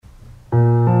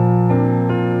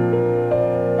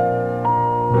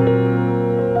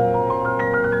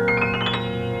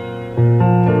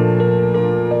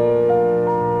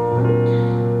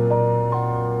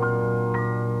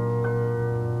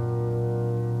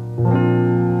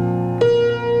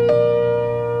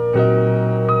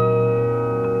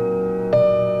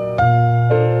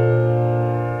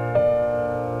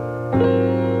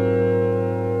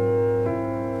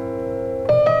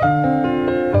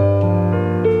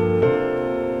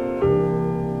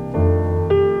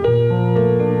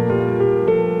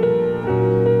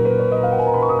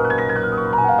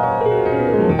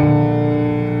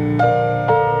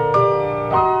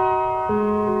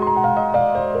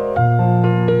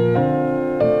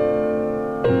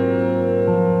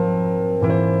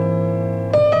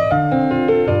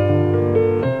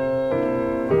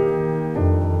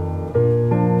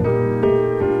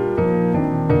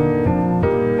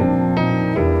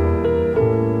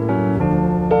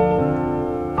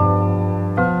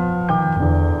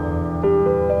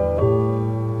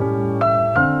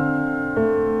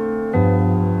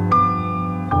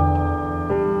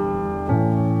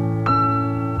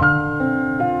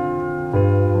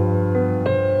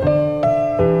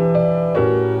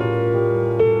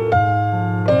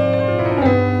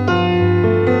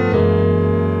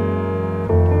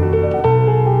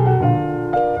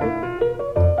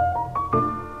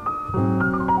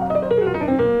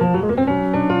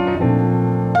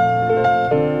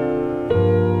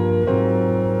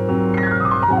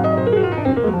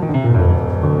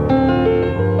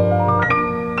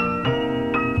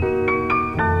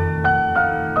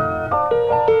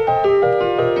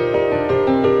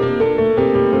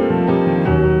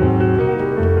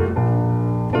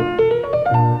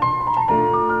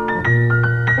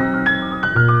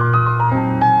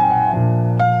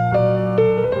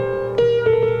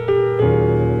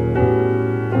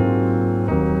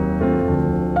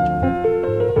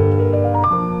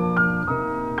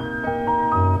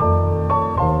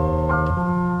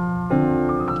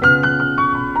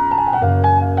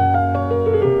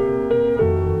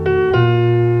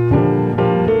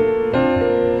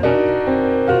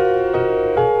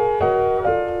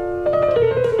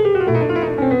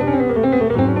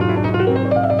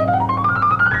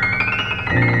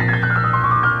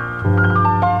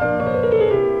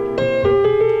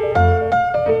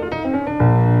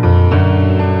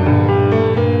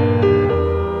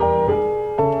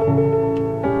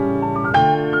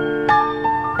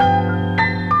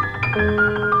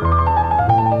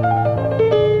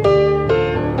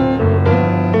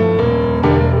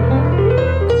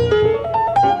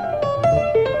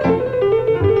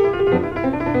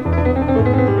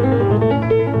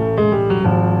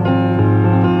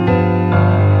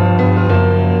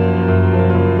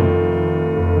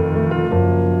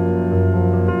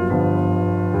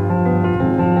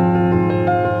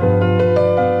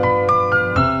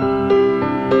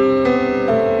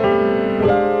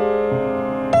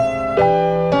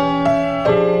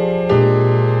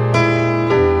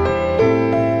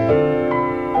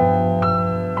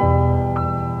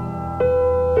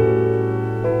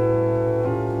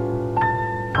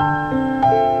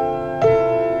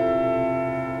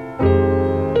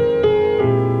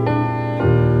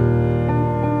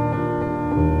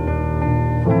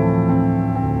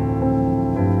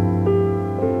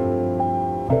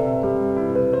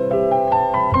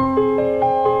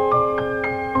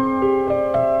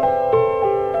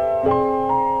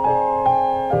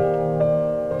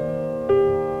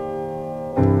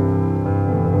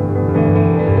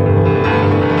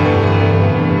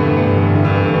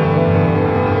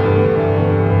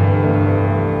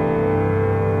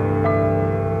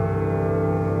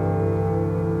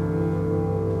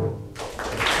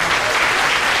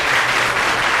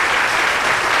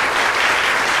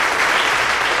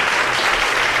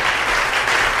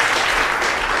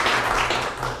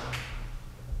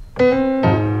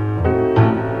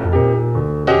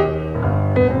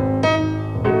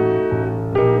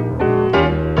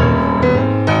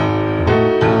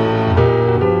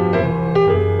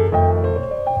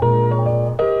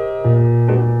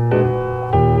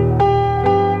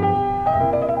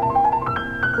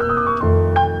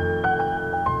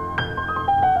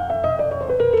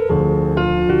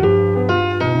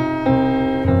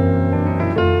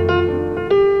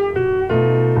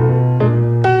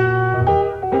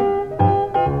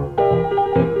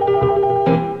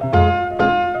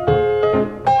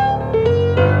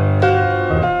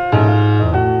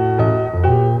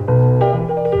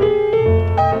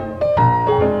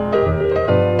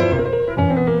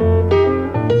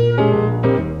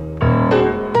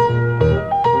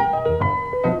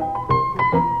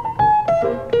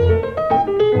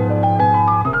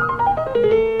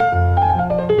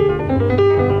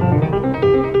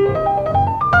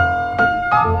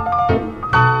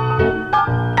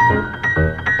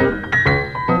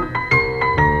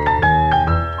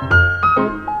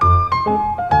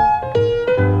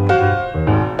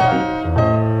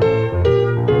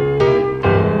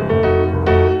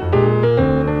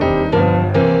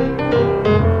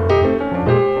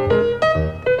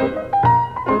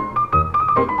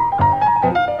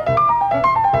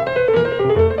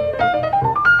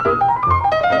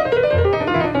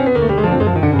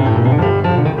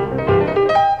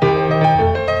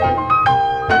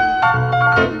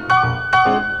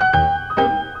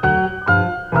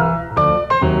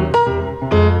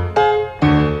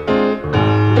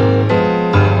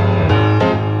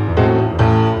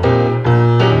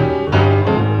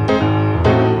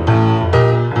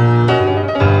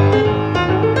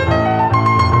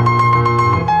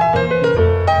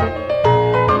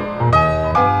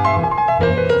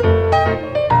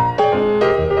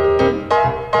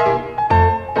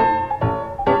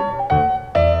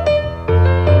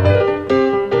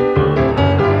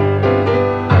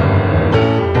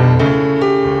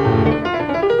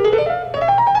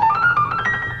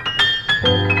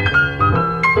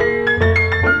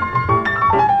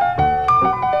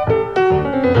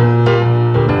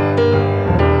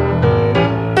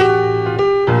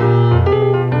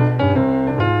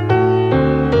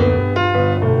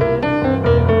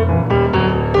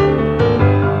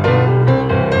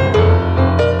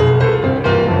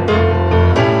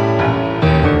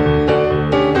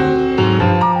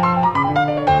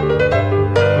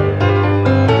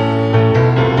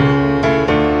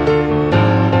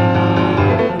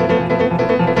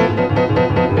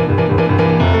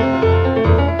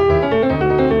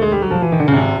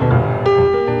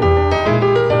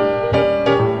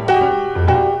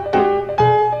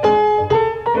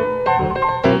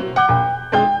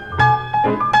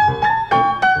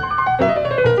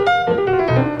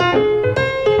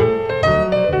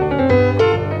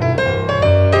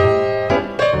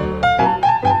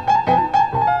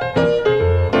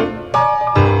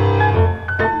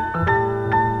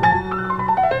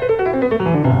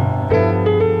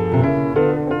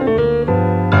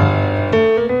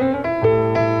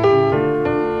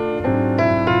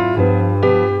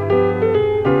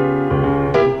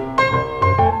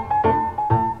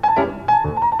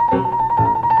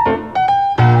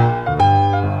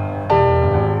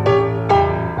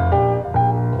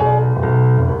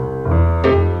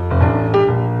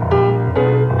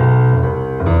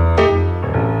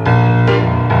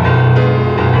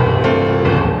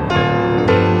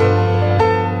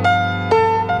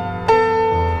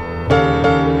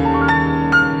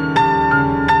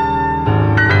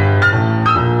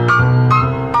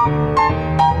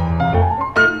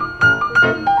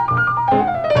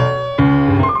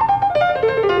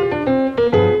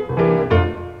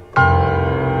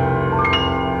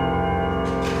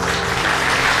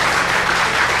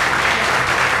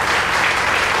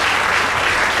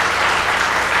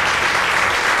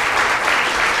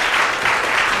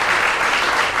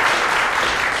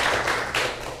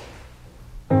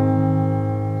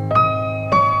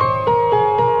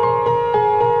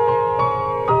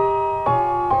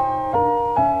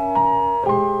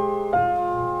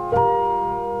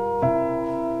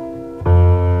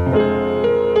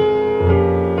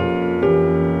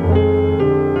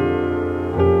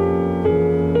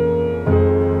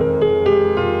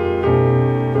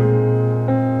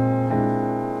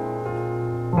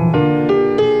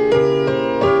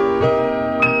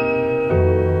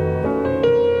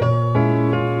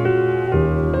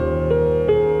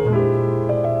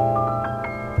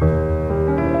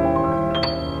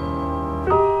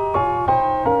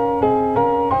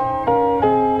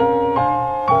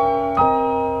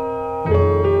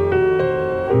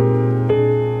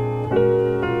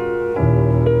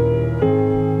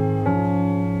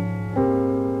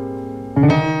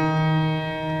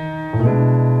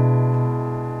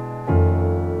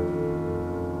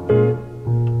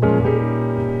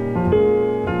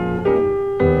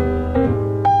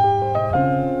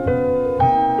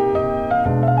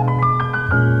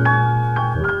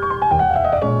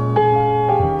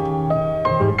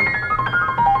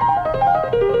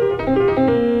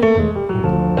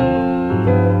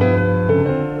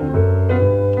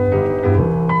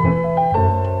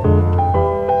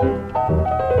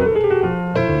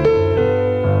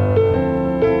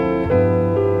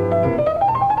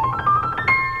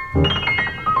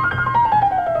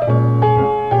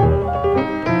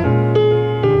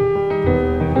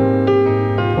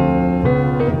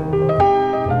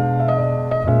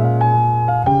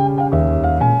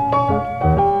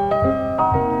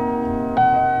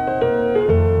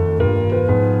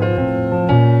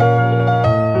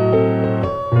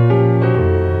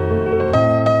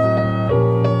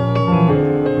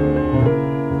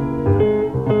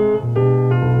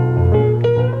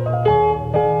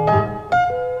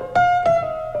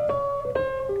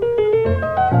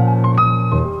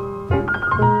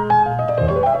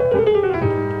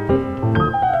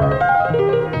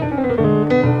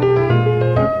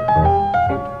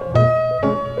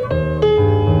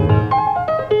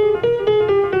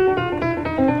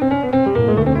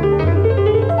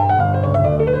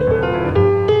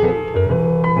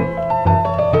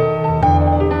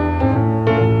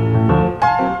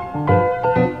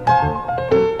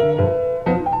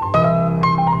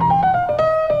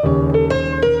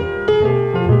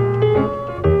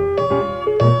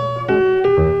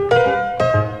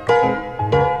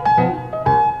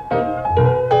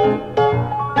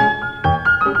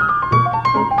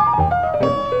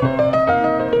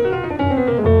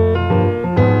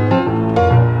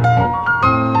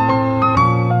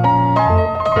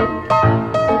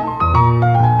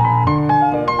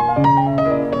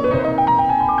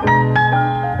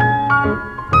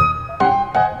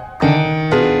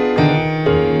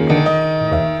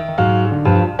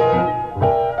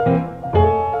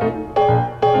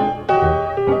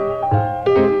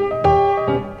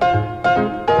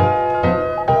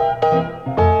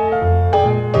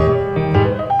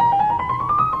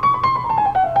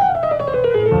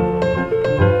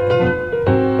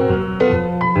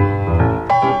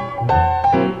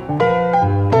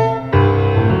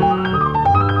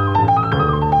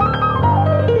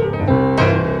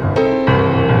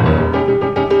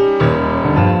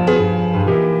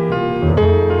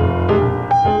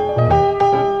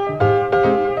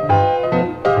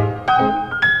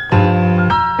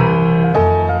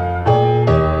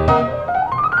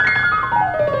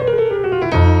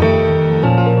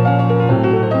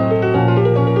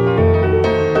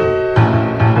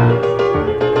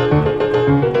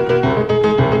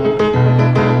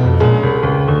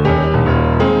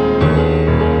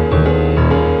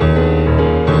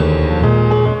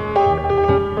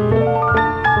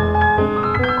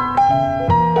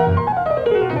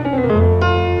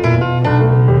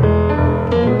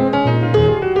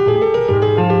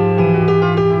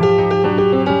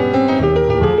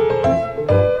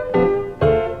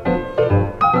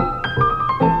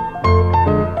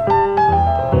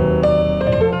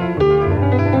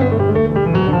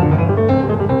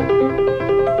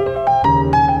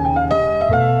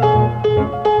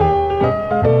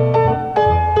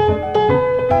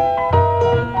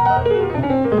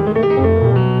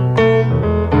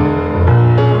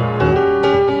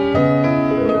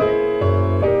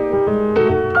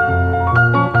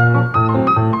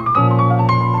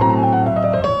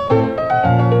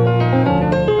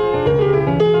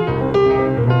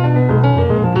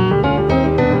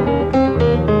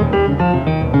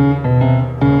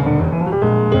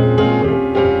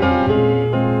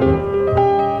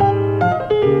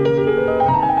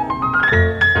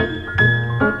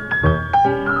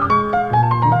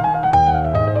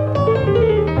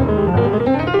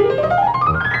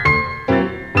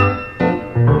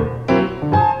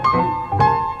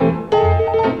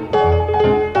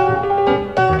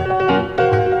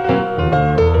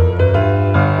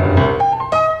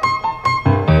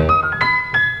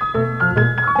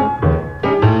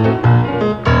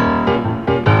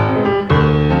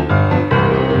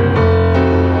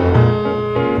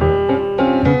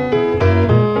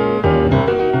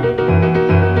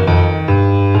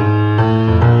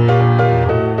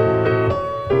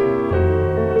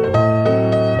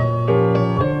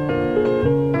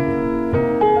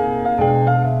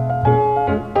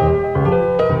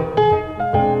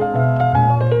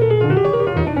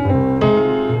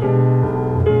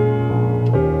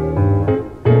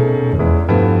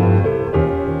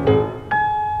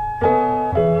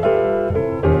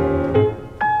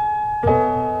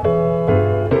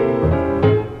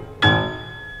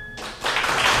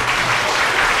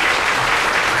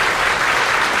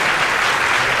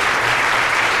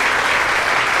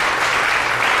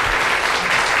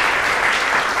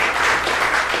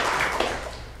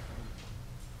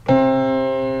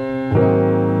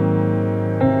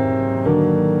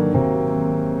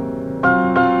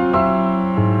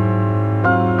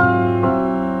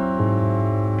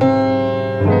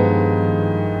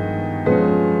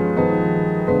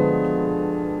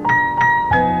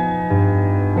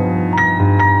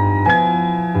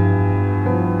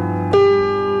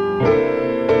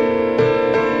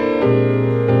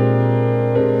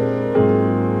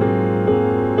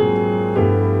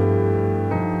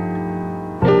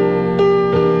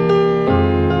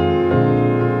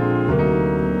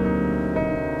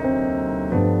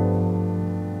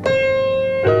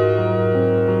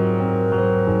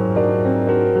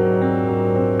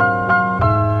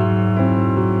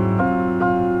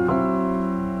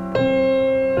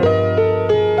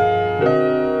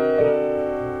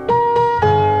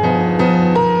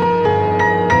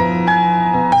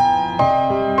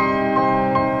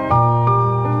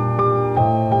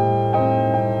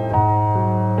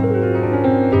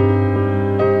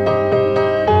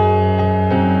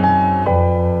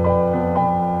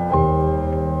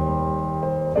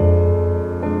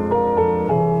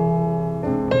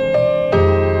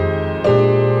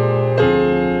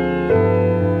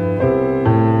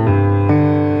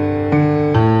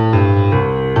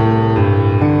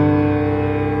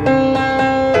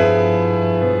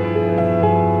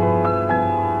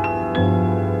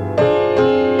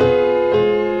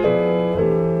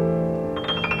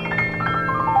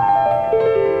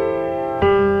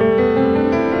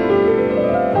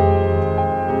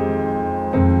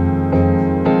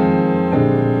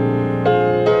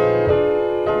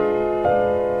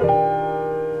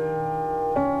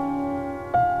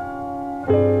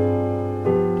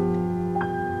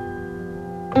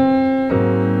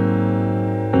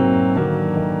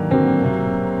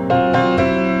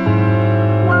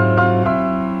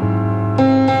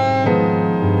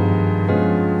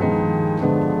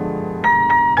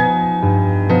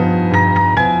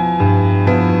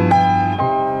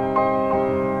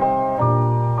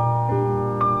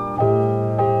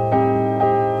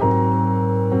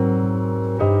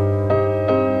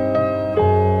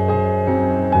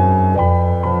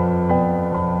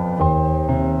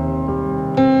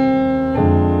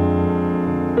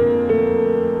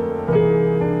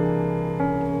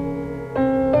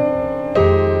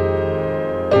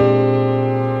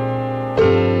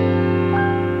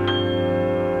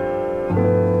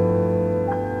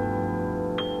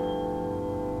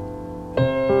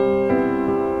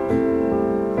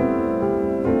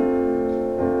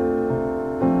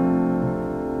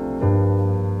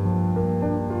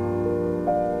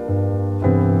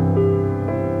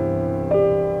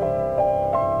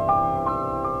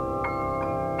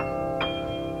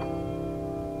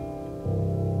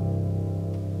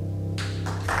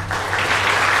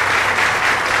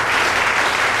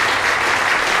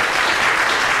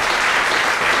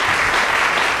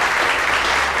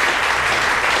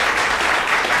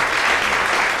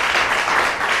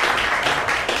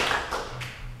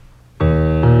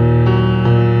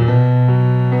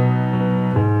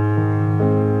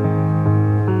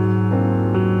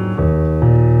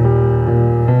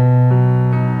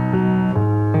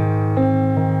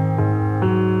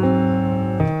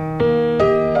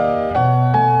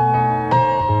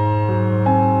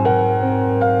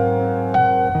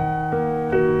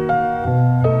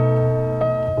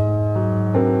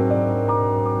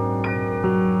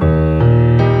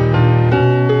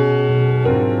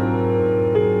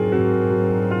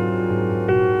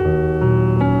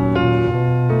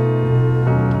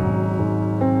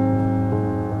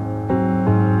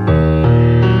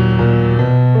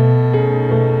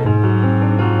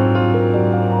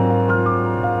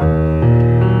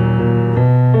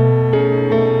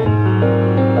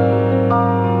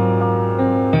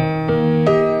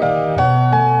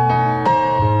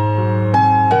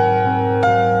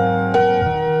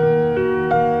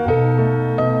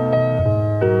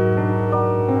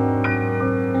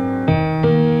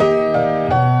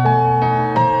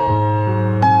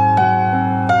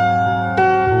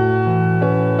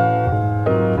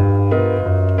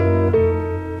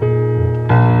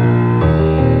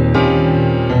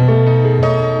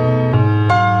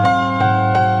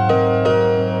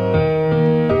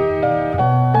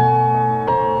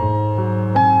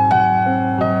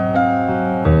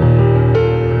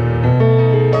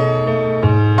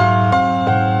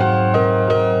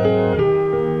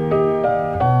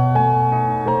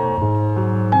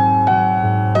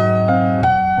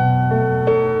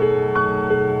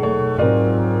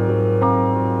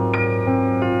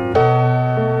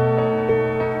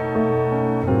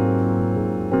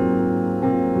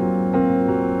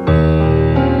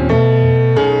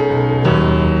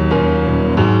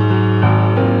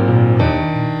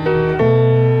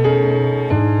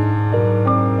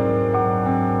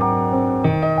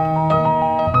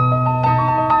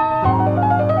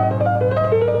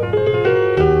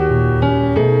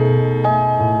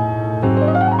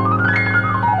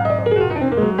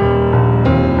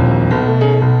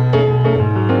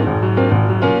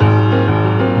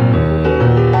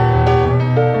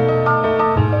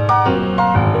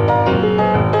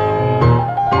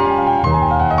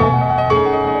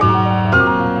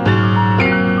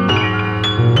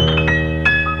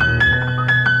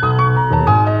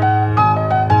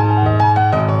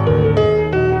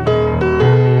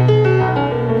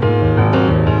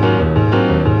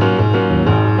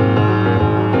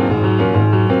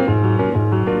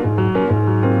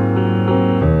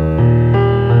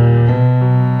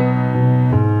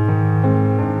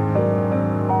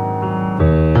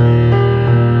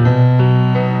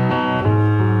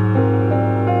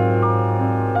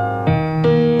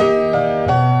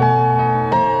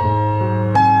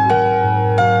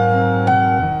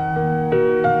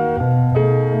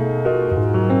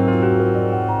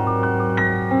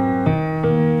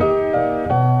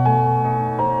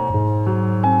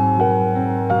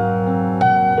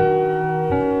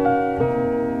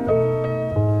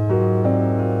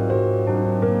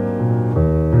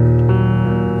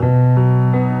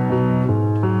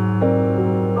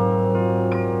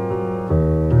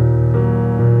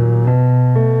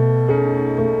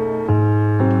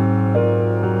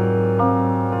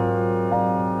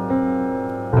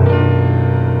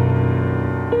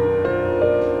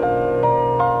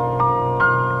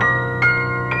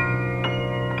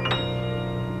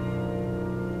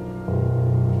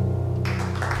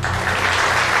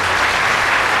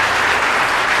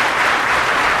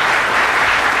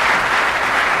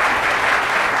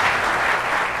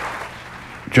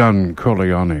John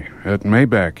Coliani at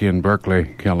Maybach in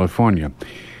Berkeley, California.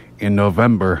 In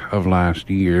November of last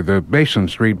year, the Basin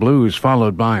Street Blues,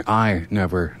 followed by I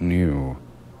Never Knew.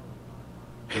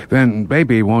 Then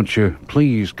Baby Won't You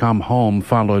Please Come Home,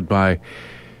 followed by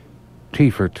Tea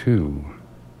for Two.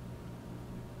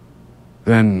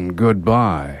 Then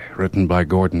Goodbye, written by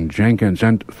Gordon Jenkins.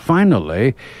 And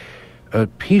finally, a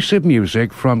piece of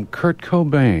music from Kurt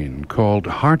Cobain called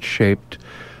Heart-Shaped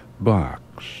Box.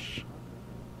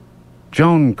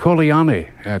 Joan Coliani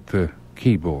at the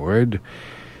keyboard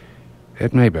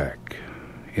at Maybach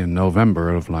in November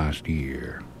of last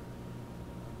year.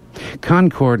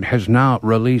 Concord has now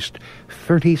released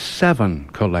 37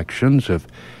 collections of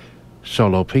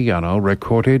solo piano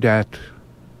recorded at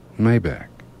Maybach.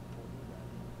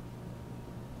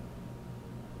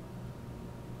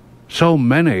 So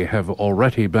many have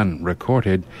already been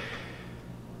recorded,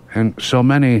 and so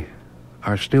many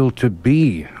are still to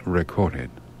be recorded.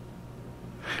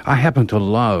 I happen to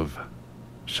love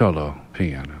solo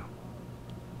piano.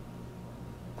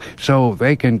 So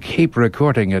they can keep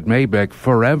recording at Maybach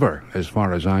forever, as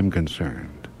far as I'm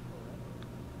concerned.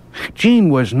 Gene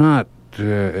was not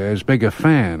as big a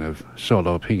fan of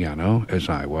solo piano as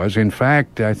I was. In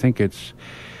fact, I think it's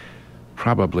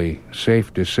probably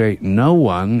safe to say no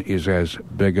one is as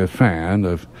big a fan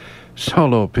of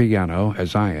solo piano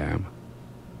as I am.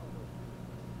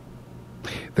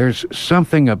 There's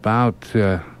something about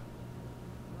a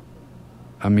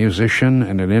musician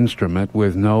and an instrument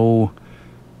with no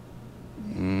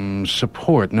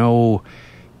support, no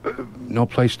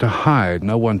place to hide,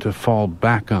 no one to fall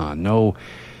back on, no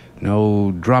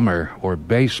drummer or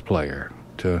bass player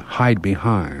to hide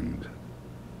behind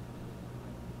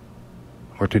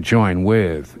or to join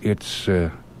with. It's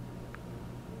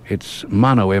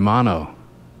mano a mano,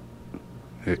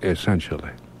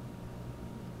 essentially.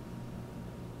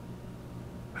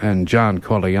 And John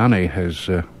Coliani has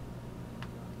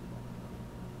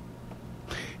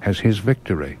his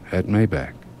victory at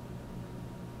Maybach.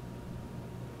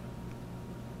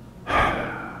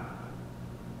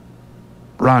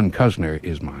 Ron Cuzner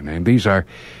is my name. These are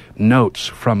notes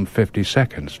from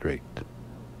 52nd Street.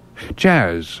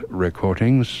 Jazz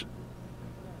recordings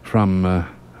from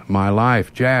my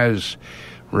life. Jazz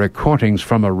recordings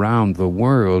from around the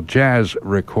world. Jazz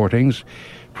recordings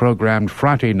programmed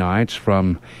Friday nights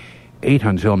from 8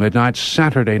 until midnight,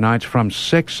 Saturday nights from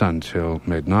 6 until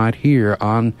midnight here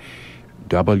on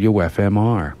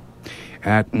WFMR.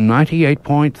 At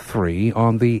 98.3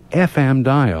 on the FM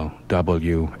dial,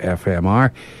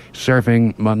 WFMR,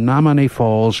 serving Menominee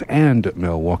Falls and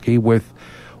Milwaukee with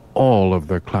all of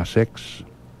the classics.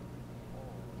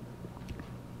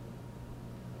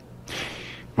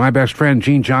 My best friend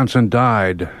Gene Johnson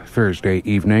died Thursday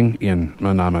evening in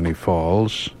Menominee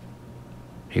Falls.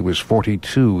 He was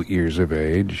 42 years of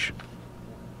age.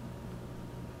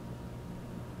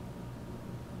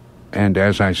 And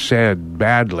as I said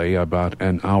badly about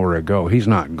an hour ago, he's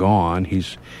not gone.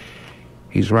 He's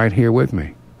right here with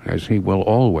me, as he will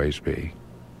always be.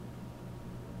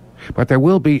 But there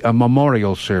will be a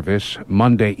memorial service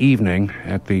Monday evening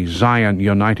at the Zion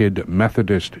United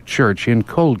Methodist Church in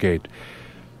Colgate,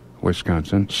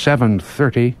 Wisconsin,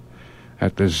 7:30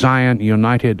 at the Zion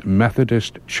United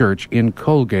Methodist Church in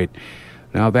Colgate.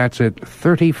 Now that's at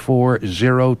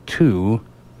 3402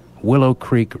 Willow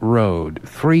Creek Road,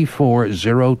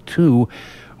 3402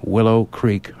 Willow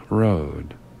Creek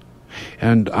Road.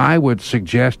 And I would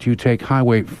suggest you take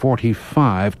Highway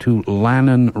 45 to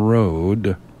Lannon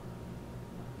Road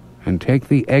and take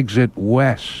the exit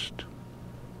west.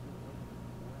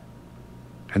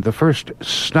 And the first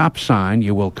stop sign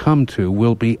you will come to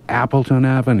will be Appleton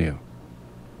Avenue.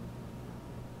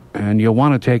 And you'll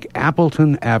want to take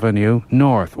Appleton Avenue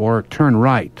north or turn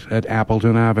right at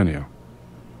Appleton Avenue.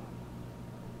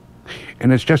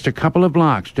 And it's just a couple of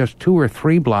blocks, just 2 or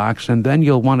 3 blocks, and then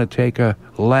you'll want to take a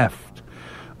left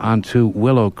onto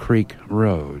Willow Creek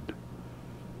Road.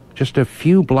 Just a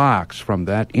few blocks from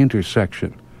that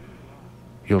intersection,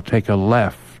 you'll take a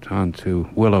left onto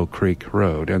Willow Creek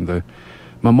Road, and the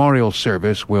memorial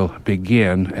service will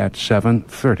begin at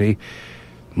 7:30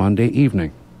 Monday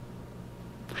evening.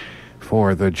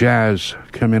 For the jazz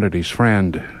community's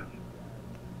friend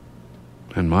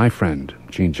and my friend,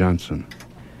 Gene Johnson,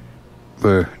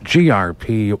 the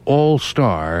GRP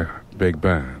All-Star Big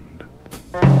Band.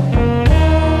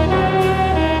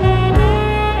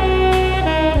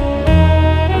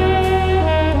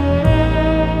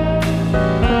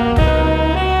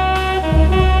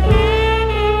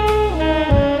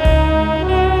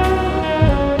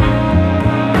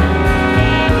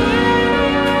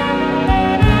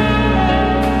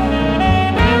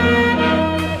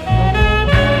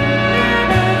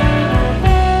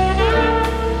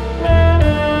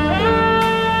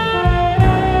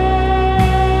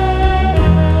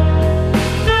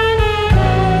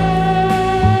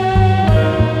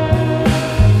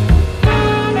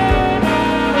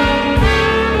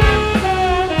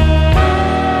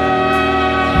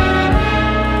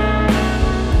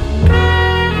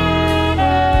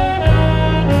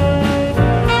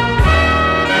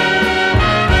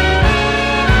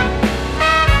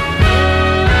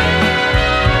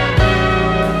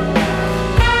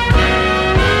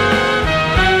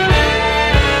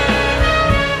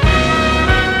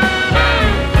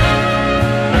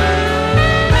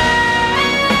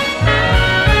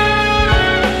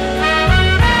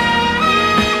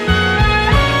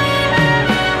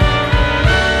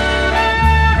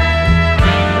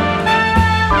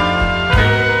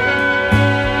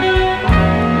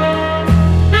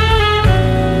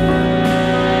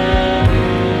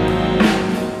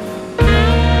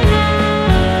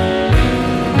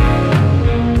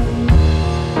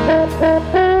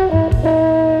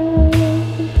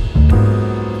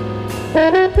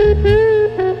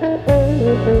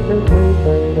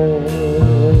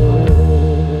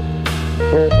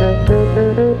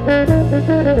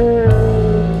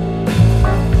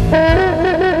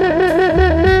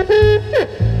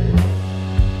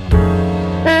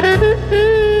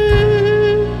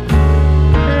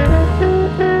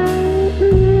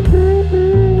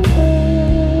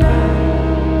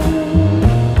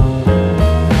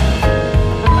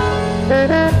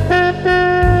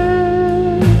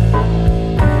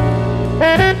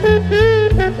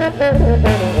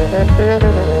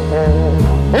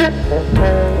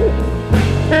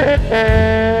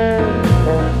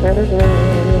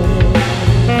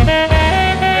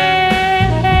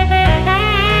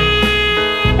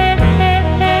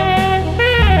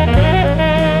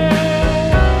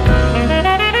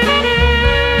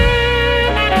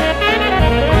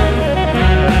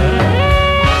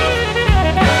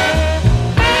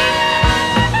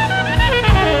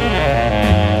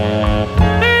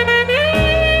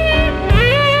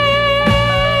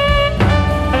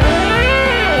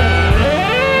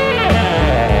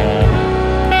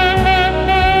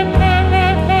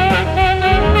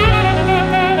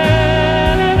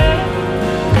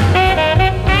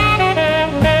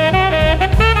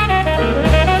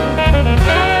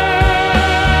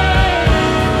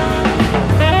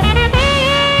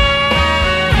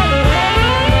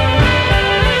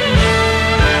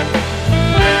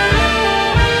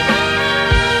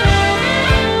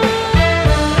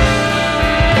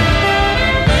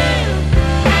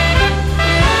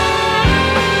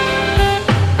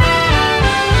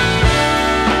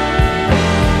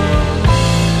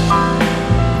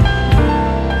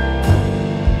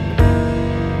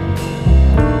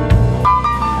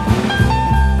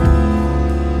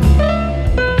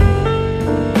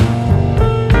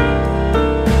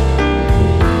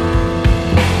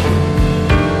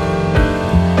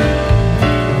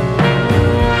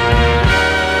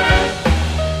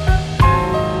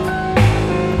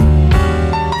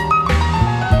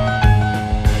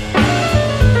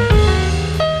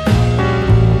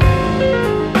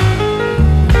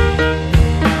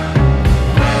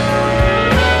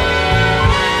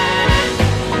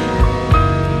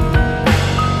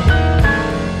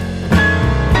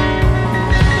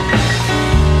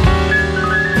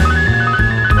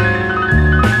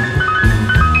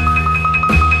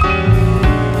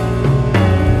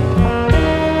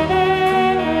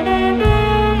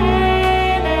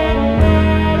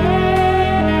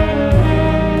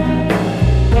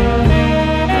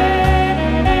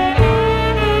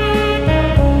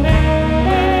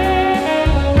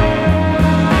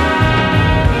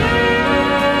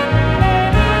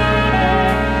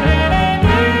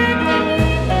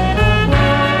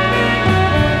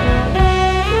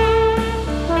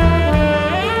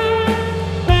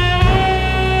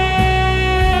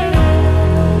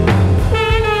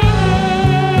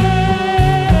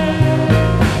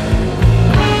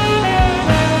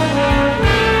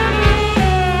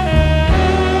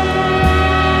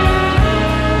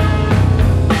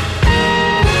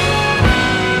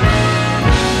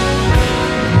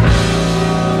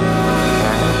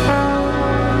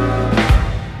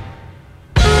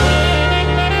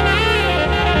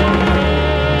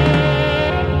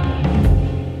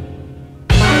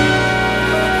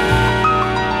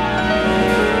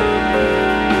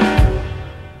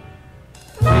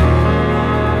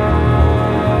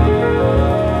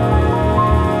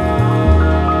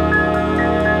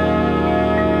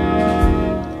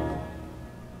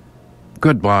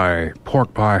 Goodbye,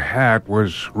 Pork Pie Hat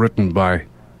was written by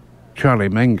Charlie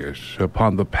Mingus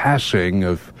upon the passing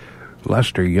of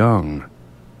Lester Young,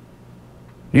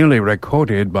 newly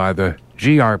recorded by the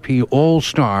GRP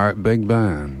All-Star Big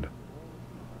Band.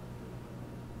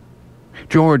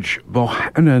 George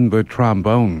Bohannon, the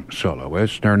trombone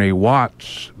soloist, Ernie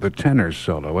Watts, the tenor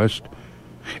soloist,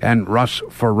 and Russ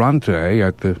Ferrante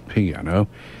at the piano.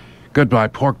 Goodbye,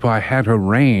 Pork Pie Hat,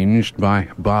 arranged by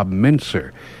Bob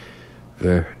Mintzer.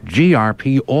 The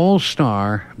GRP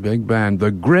All-Star Big Band,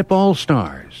 the Grip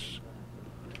All-Stars.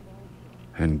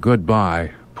 And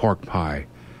Goodbye, Pork Pie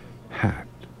Hat.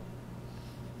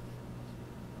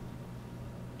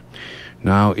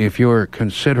 Now, if you're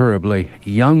considerably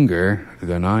younger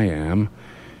than I am,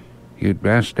 you'd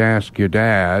best ask your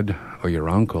dad or your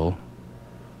uncle,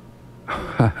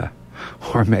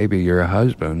 or maybe your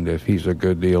husband, if he's a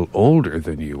good deal older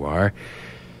than you are,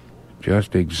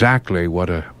 just exactly what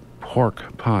a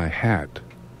pork pie hat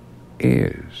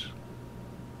is.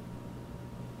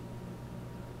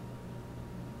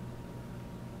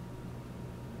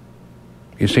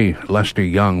 You see, Lester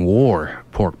Young wore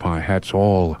pork pie hats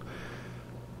all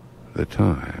the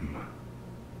time.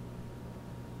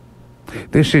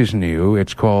 This is new.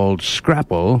 It's called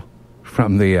Scrapple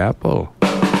from the Apple.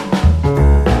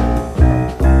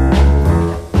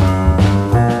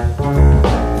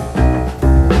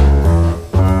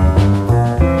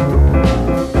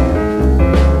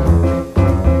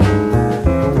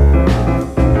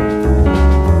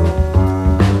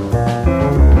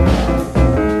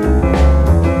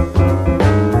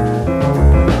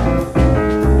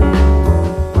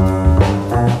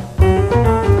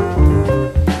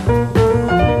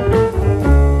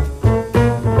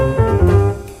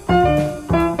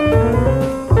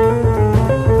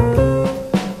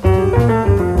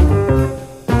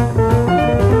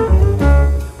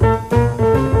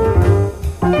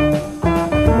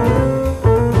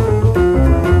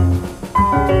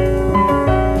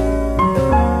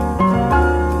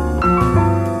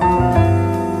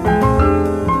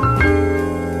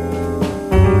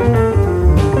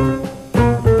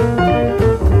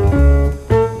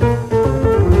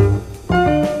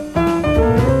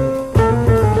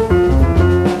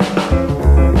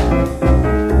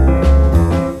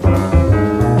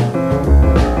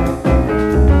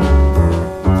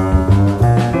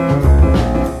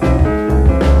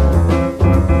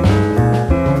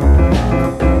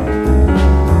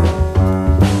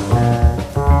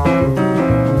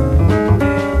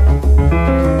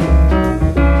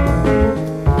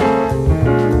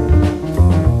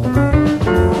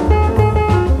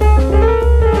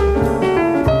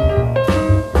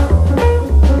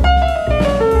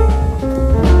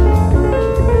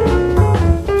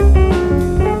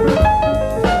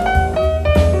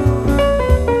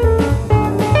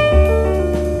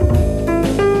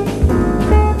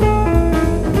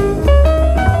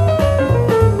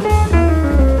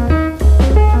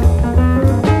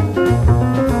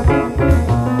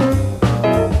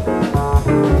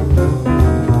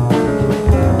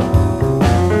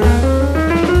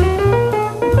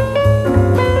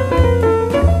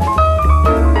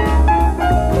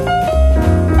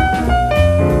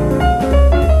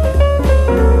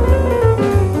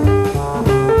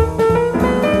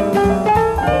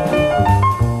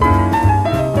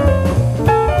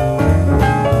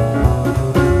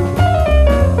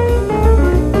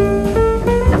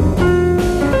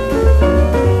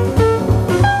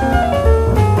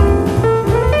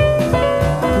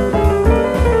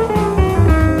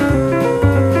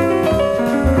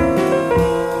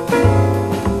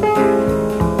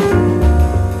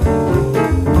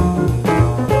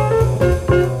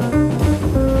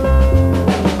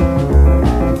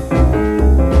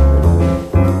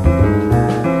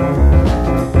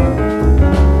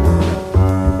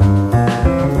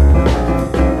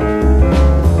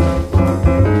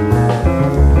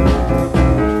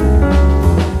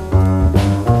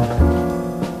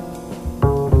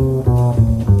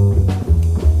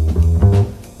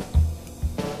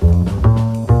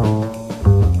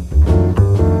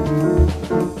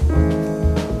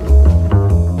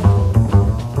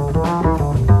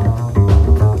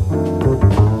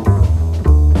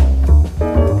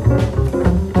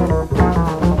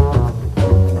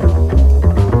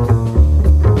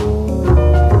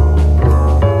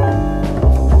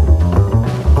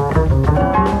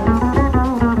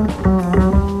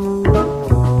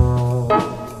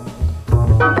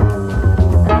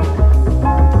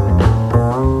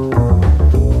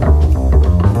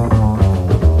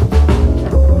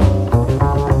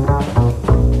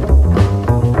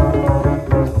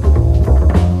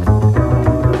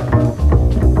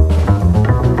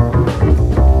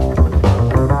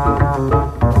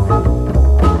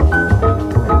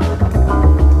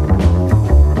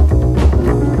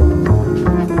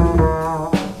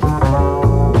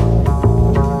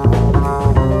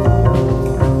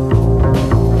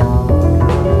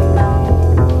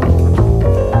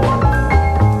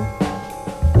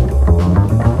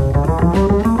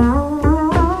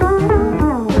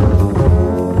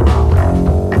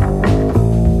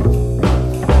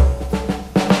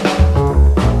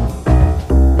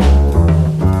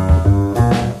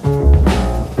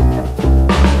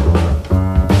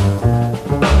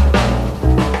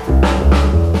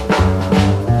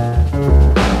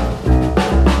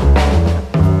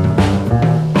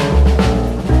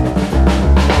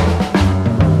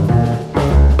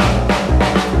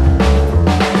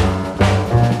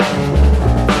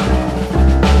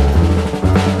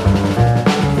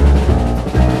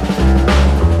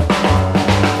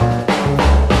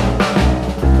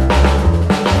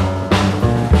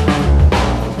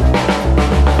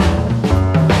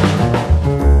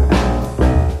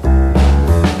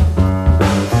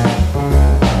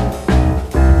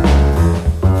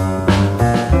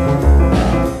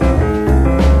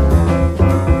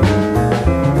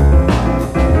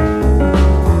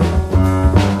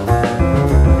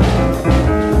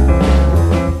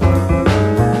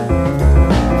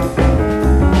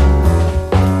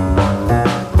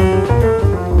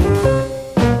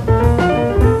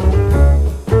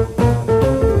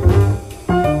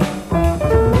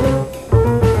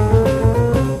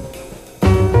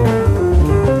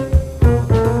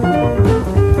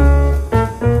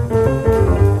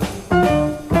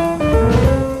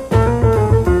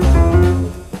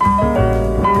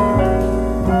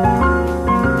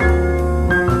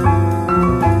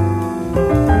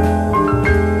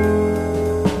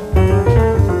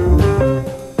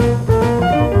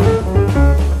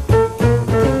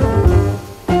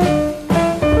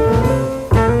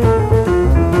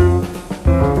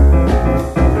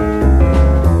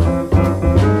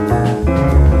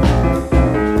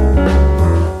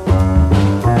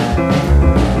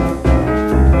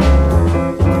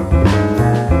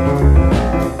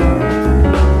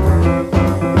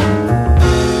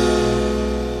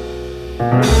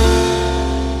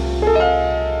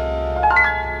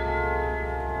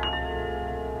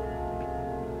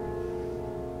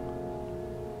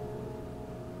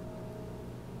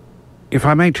 If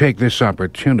I may take this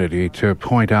opportunity to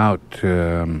point out,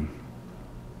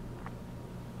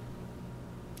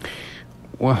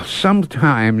 well,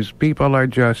 sometimes people are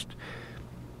just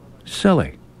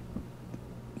silly.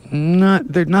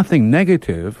 There's nothing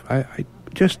negative. I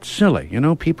just silly. You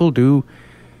know, people do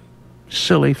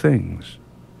silly things.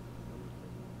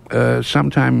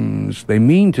 Sometimes they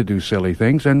mean to do silly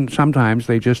things, and sometimes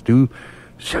they just do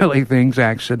silly things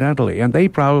accidentally, and they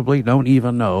probably don't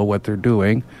even know what they're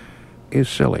doing is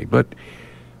silly. But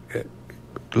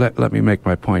let me make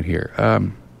my point here.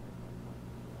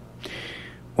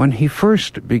 When he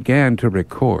first began to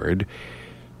record,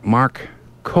 Mark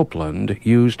Copeland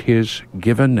used his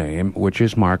given name, which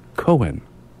is Mark Cohen,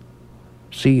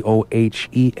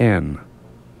 Cohen.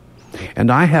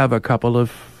 And I have a couple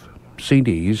of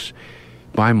CDs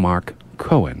by Mark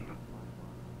Cohen.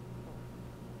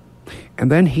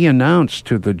 And then he announced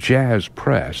to the jazz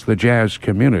press, the jazz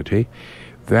community,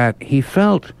 that he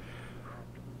felt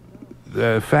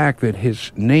the fact that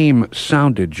his name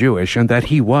sounded Jewish and that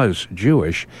he was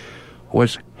Jewish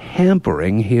was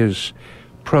hampering his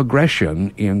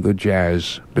progression in the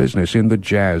jazz business, in the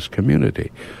jazz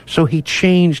community. So he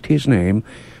changed his name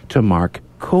to Mark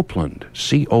Copeland,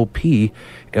 Copland.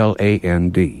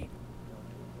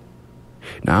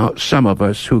 Now, some of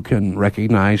us who can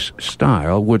recognize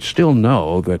style would still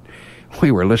know that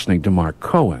we were listening to Mark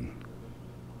Cohen.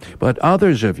 But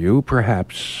others of you,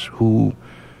 perhaps you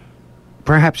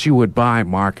would buy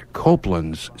Mark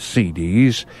Copeland's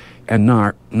CDs and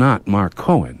not Mark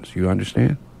Cohen's, you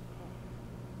understand?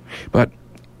 But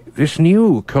this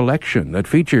new collection that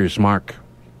features Mark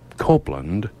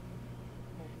Copeland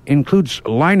includes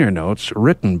liner notes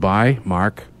written by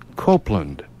Mark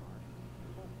Copeland.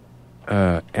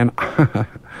 And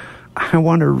I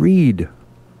want to read.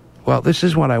 Well, this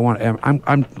is what I want.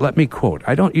 Let me quote.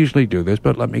 I don't usually do this,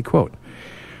 but let me quote.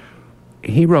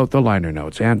 He wrote the liner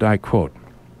notes, and I quote,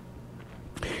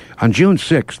 "On June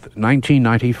 6th,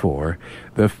 1994,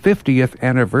 the 50th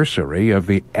anniversary of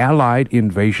the Allied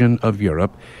invasion of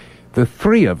Europe, the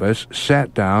three of us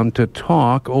sat down to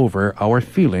talk over our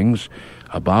feelings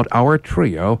about our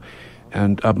trio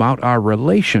and about our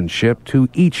relationship to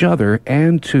each other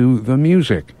and to the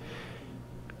music.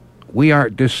 We are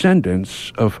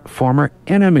descendants of former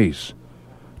enemies.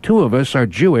 Two of us are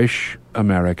Jewish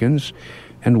Americans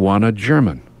and one a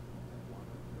German.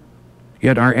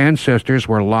 Yet our ancestors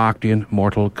were locked in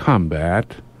mortal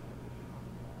combat,"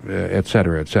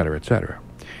 etc., etc., etc.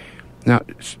 Now,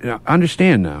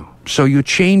 understand now. So you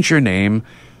change your name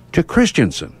to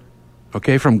Christensen,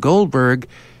 okay, from Goldberg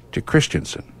to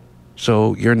Christensen.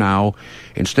 So you're now,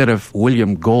 instead of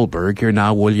William Goldberg, you're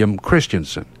now William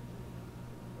Christensen.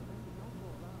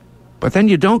 But then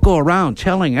you don't go around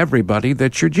telling everybody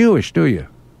that you're Jewish, do you?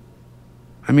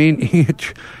 I mean,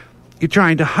 you're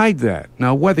trying to hide that.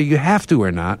 Now, whether you have to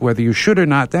or not, whether you should or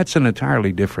not, that's an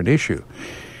entirely different issue.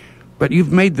 But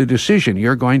you've made the decision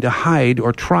you're going to hide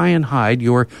or try and hide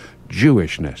your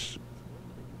Jewishness.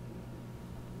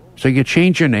 So you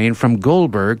change your name from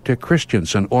Goldberg to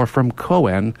Christensen or from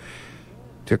Cohen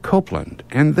to Copeland.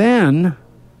 And then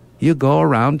you go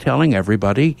around telling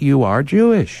everybody you are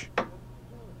Jewish.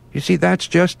 You see, that's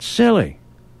just silly.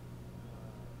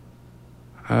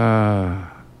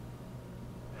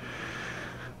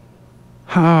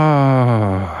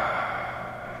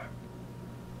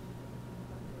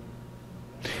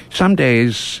 Some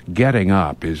days getting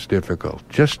up is difficult.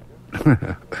 Just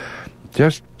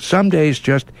some days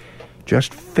just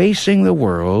facing the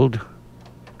world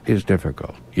is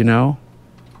difficult, you know?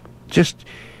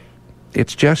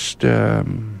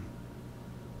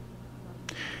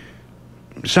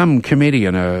 Some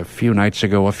comedian a few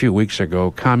weeks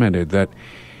ago, commented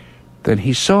that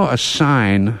he saw a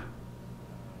sign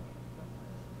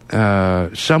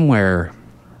somewhere,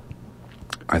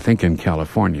 I think in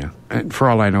California, and for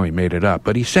all I know he made it up,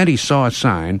 but he said he saw a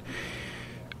sign,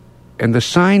 and the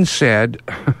sign said,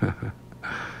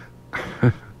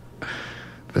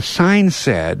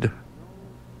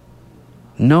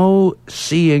 "No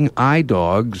seeing eye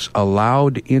dogs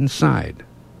allowed inside."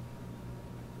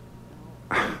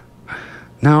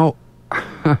 Now,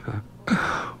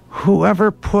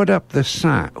 whoever put up the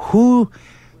sign, who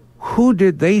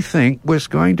did they think was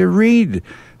going to read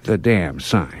the damn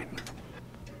sign?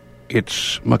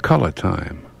 It's McCullough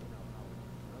time.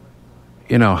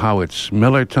 You know how it's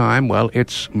Miller time? Well,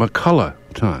 it's McCullough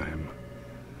time.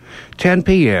 10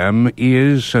 p.m.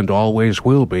 is and always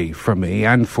will be for me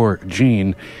and for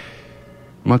Gene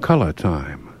McCullough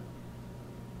time.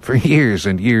 For years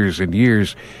and years and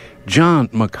years, John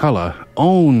McCullough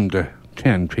owned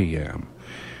 10 p.m.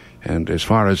 And as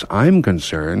far as I'm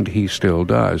concerned, he still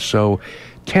does. So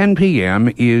 10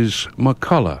 p.m. is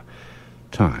McCullough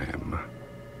time.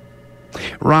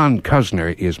 Ron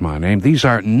Cuzner is my name. These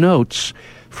are notes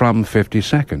from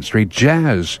 52nd Street,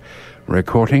 jazz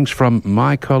recordings from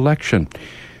my collection,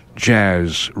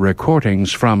 jazz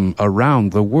recordings from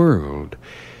around the world,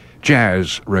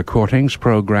 jazz recordings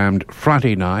programmed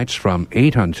Friday nights from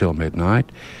 8 until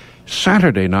midnight,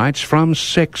 Saturday nights from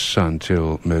 6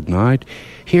 until midnight,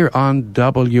 here on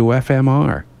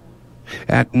WFMR,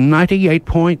 at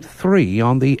 98.3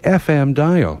 on the FM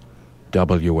dial.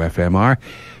 WFMR,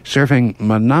 serving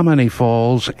Menominee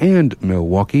Falls and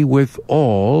Milwaukee with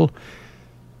all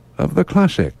of the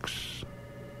classics.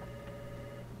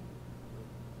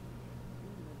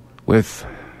 With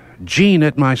Gene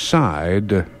at my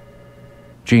side,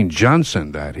 Gene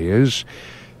Johnson, that is,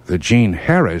 the Gene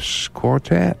Harris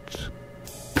Quartet.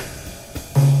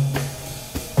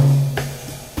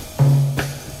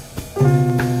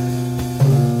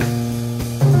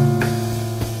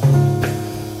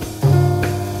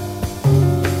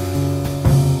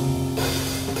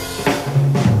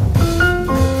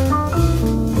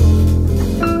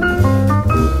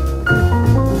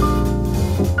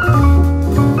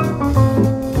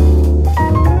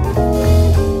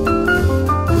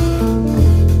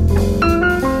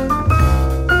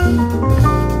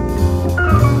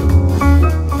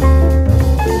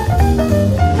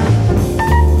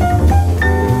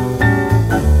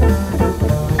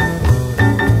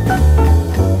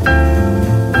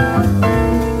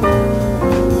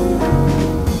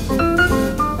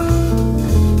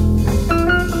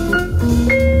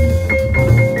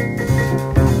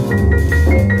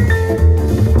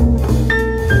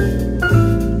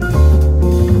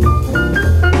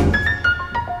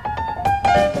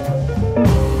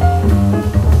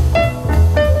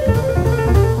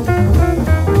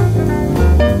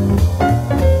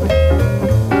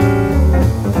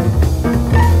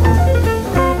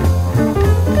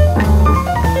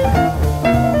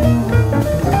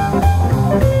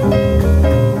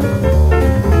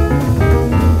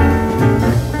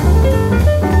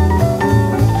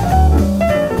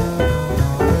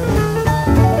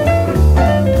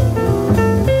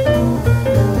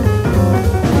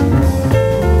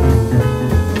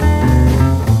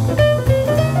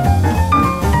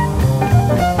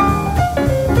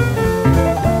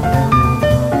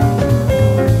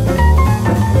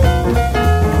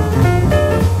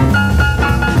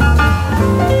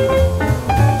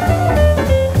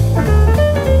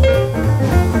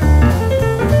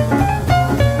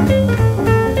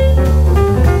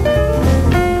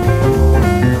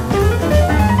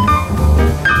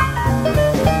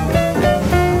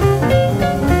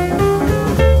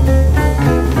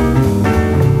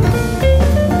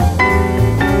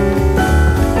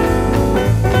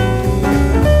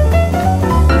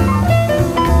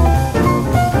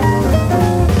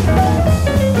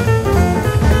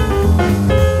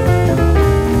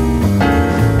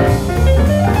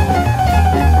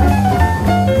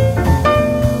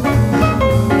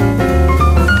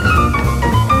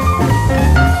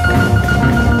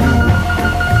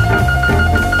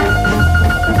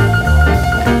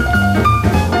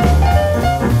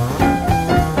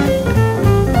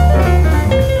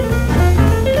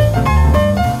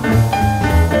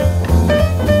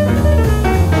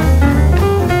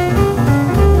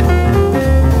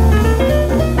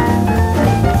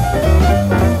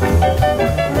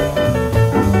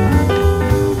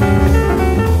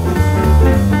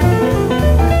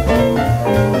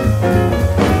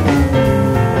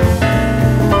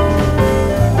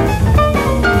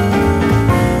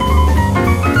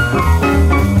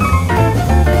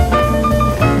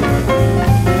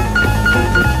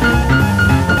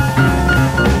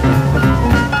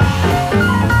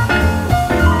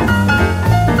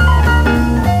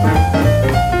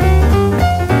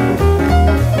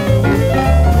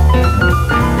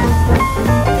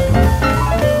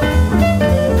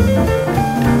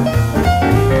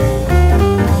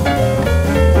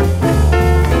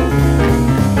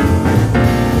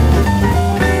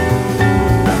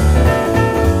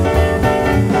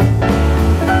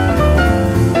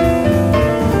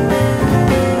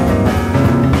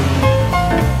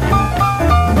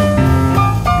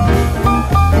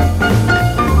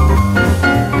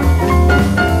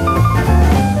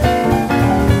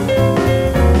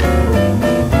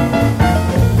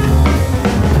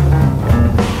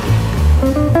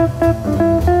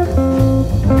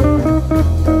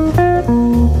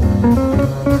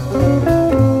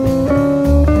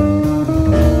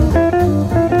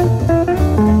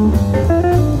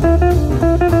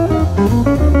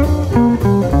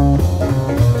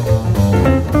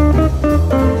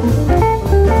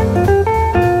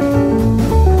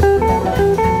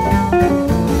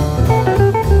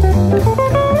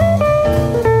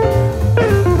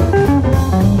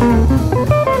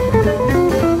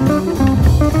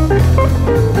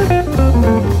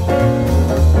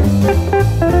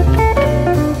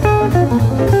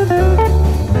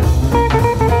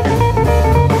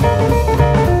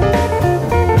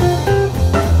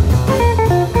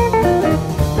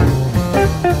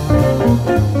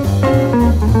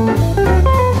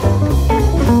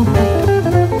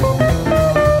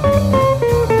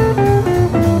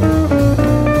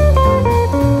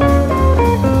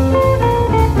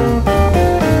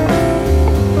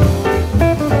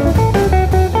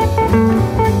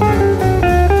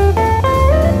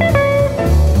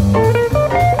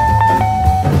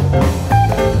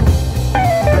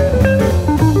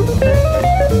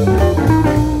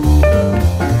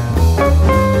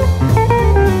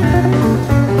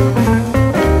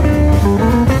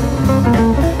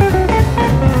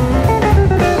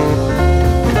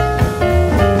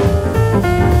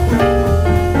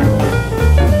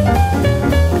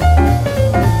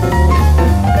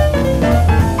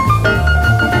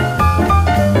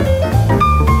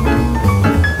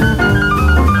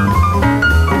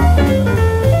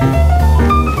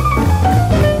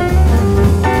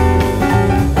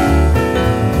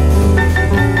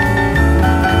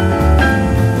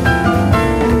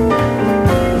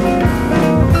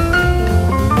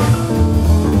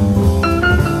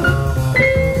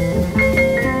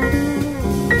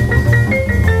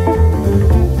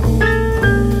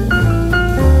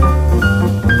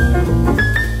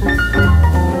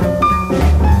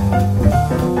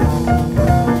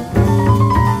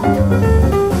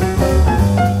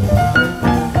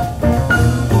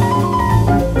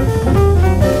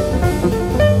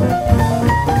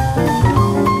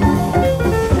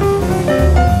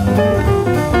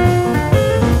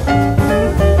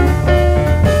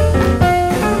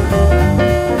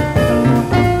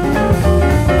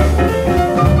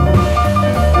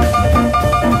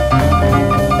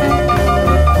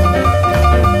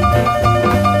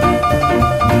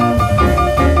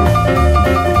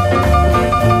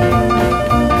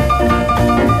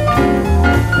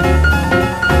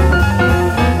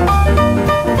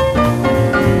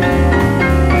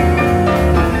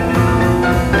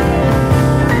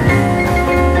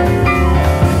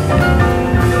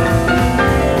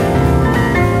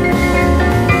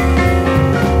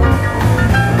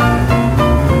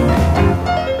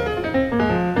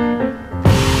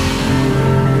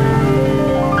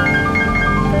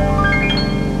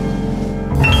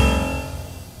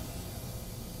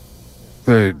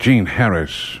 Gene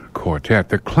Harris Quartet,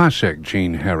 the classic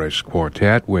Gene Harris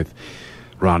Quartet with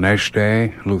Ron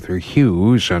Estey, Luther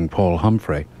Hughes, and Paul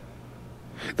Humphrey.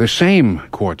 The same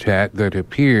quartet that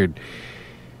appeared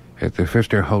at the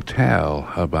Pfister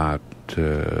Hotel about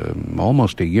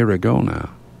almost a year ago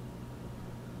now.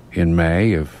 In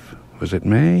May of, was it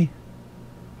May?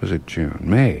 Was it June?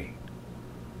 May.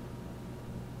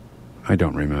 I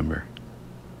don't remember.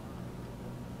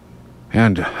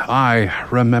 And I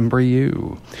Remember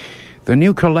You. The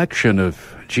new collection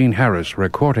of Gene Harris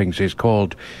recordings is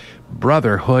called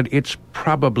Brotherhood. It's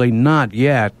probably not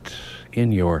yet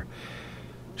in your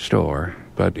store,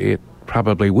 but it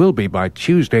probably will be by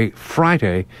Tuesday,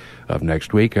 Friday of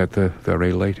next week at the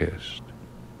very latest.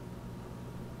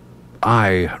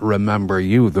 I Remember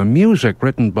You, the music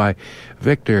written by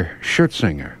Victor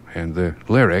Schertzinger, and the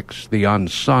lyrics, the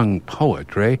unsung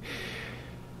poetry,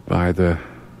 by the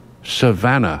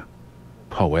Savannah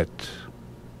poet,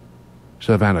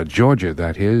 Savannah, Georgia,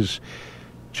 that is,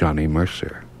 Johnny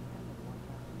Mercer.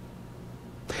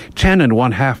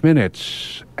 10½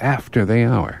 minutes after the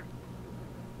hour.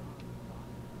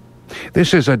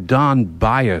 This is a Don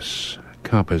Byas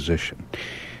composition,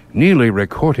 newly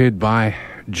recorded by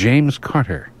James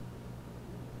Carter.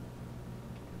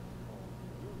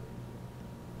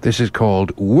 This is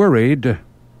called Worried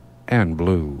and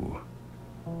Blue.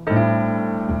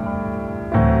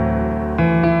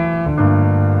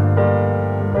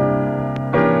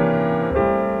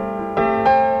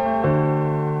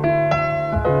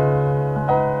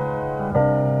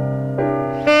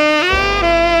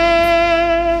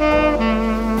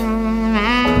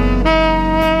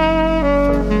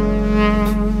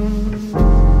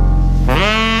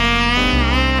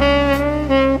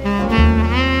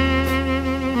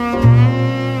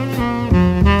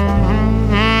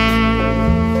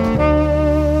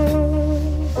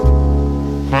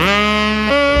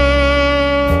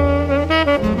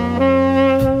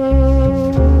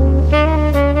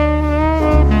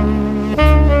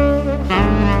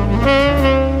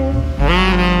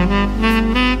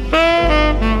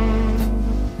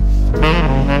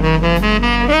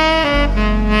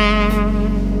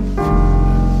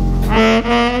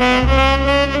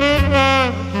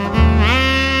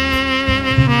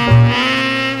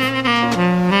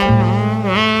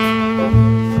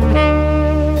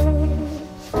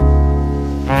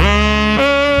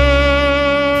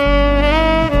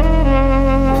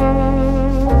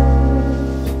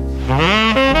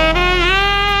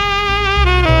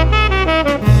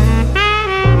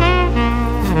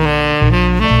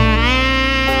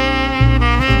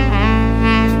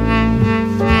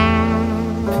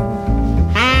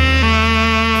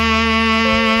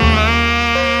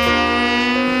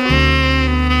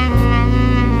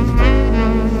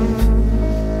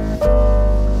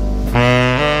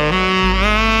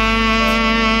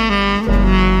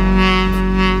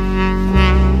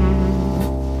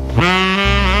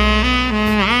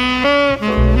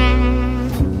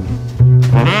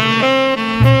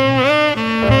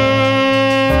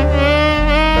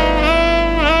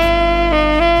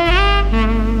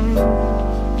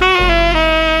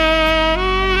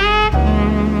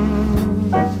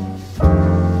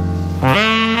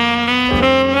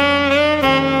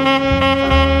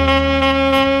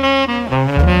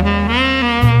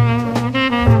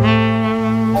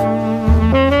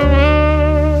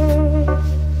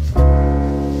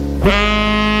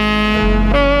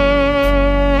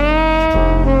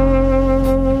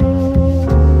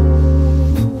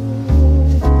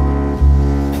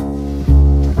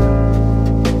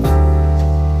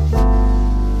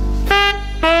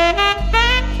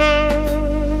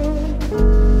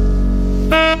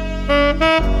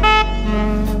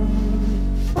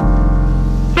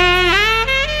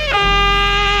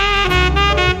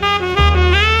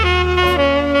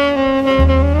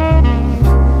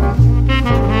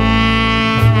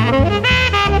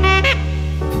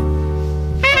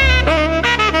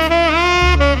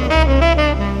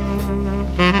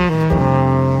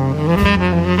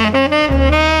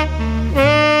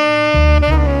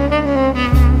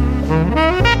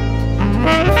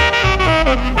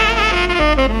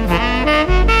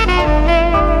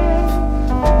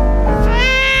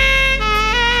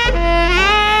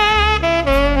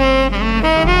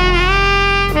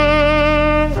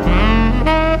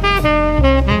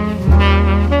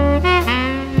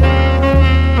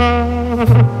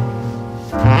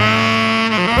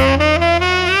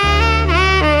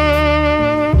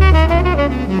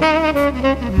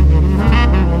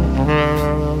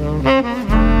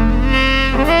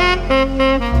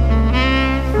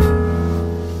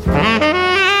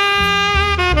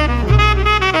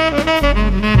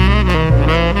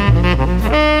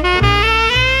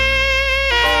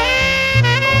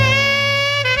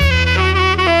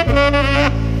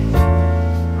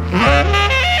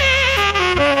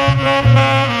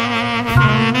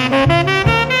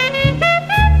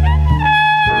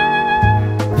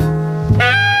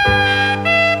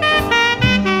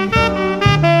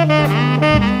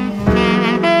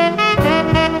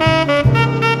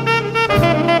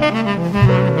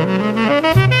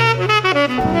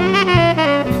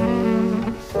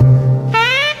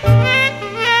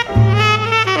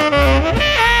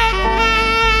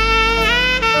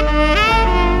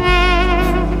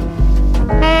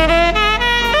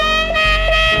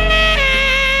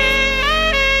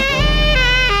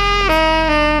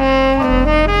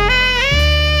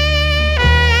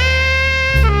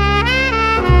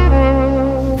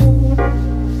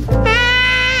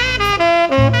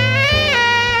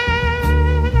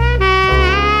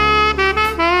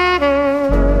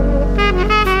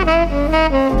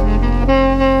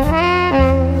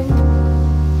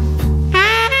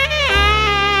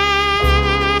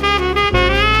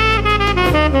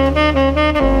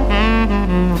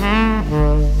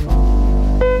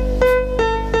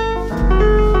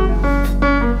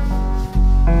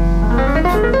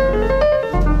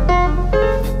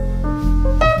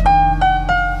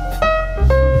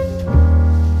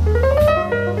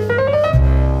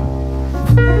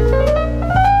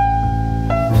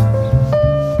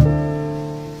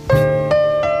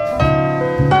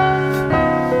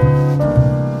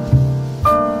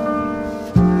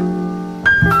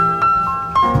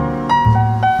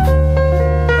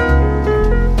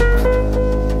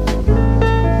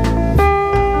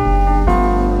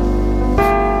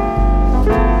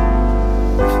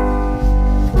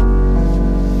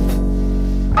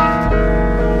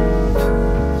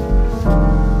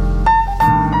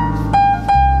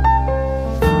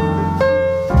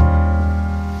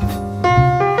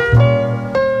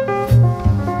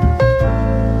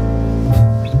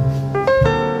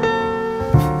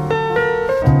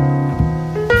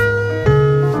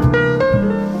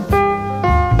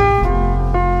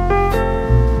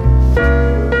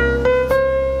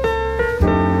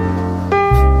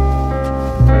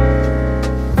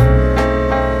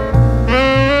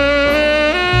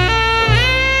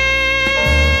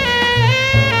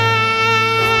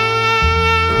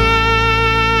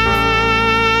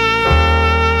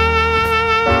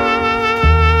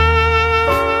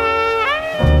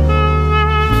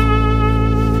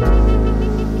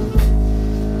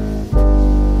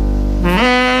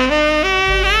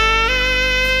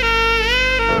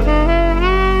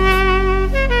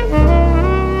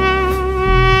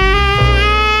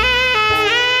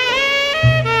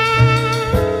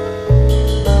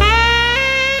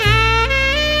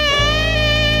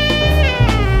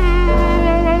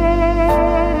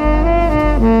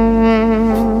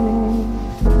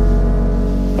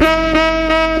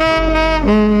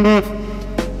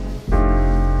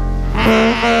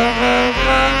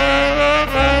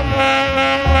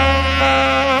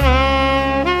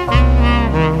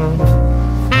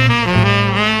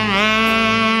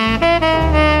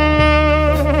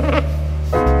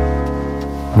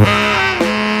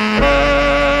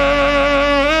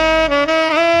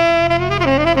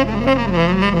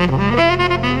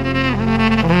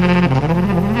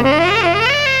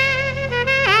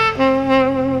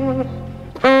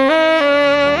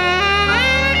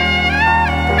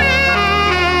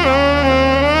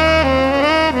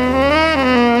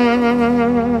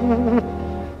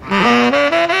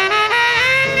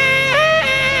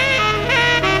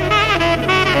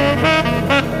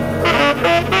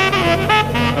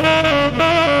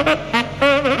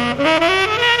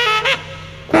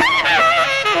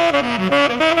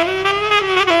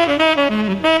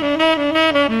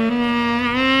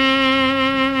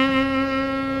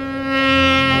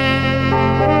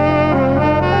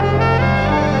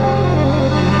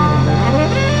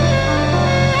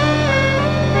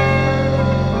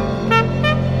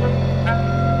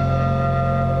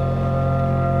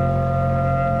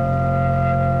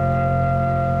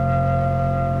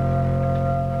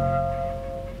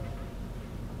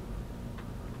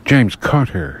 James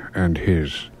Carter and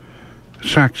his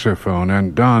saxophone,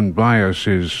 and Don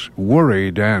Byas's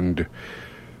Worried and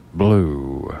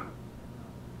Blue.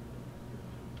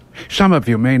 Some of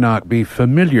you may not be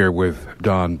familiar with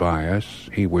Don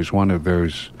Byas. He was one of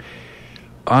those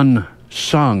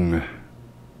unsung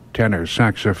tenor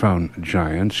saxophone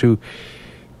giants who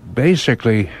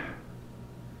basically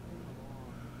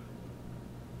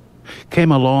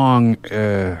came along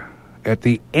at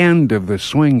the end of the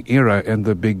swing era and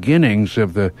the beginnings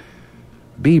of the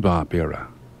bebop era.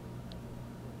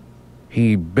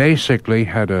 He basically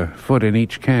had a foot in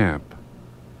each camp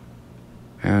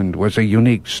and was a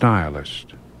unique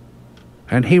stylist.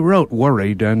 And he wrote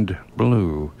Worried and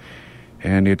Blue,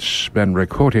 and it's been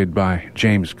recorded by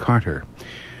James Carter,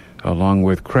 along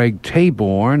with Craig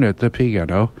Taborn at the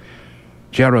piano,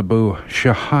 Jarabu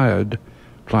Shahad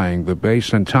playing the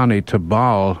bass, and Tani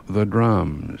Tabal the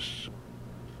drums.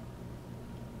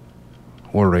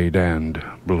 Worried and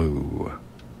Blue.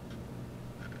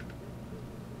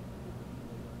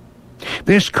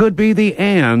 This could be the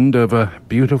end of a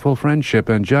beautiful friendship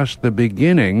and just the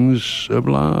beginnings of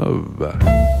love.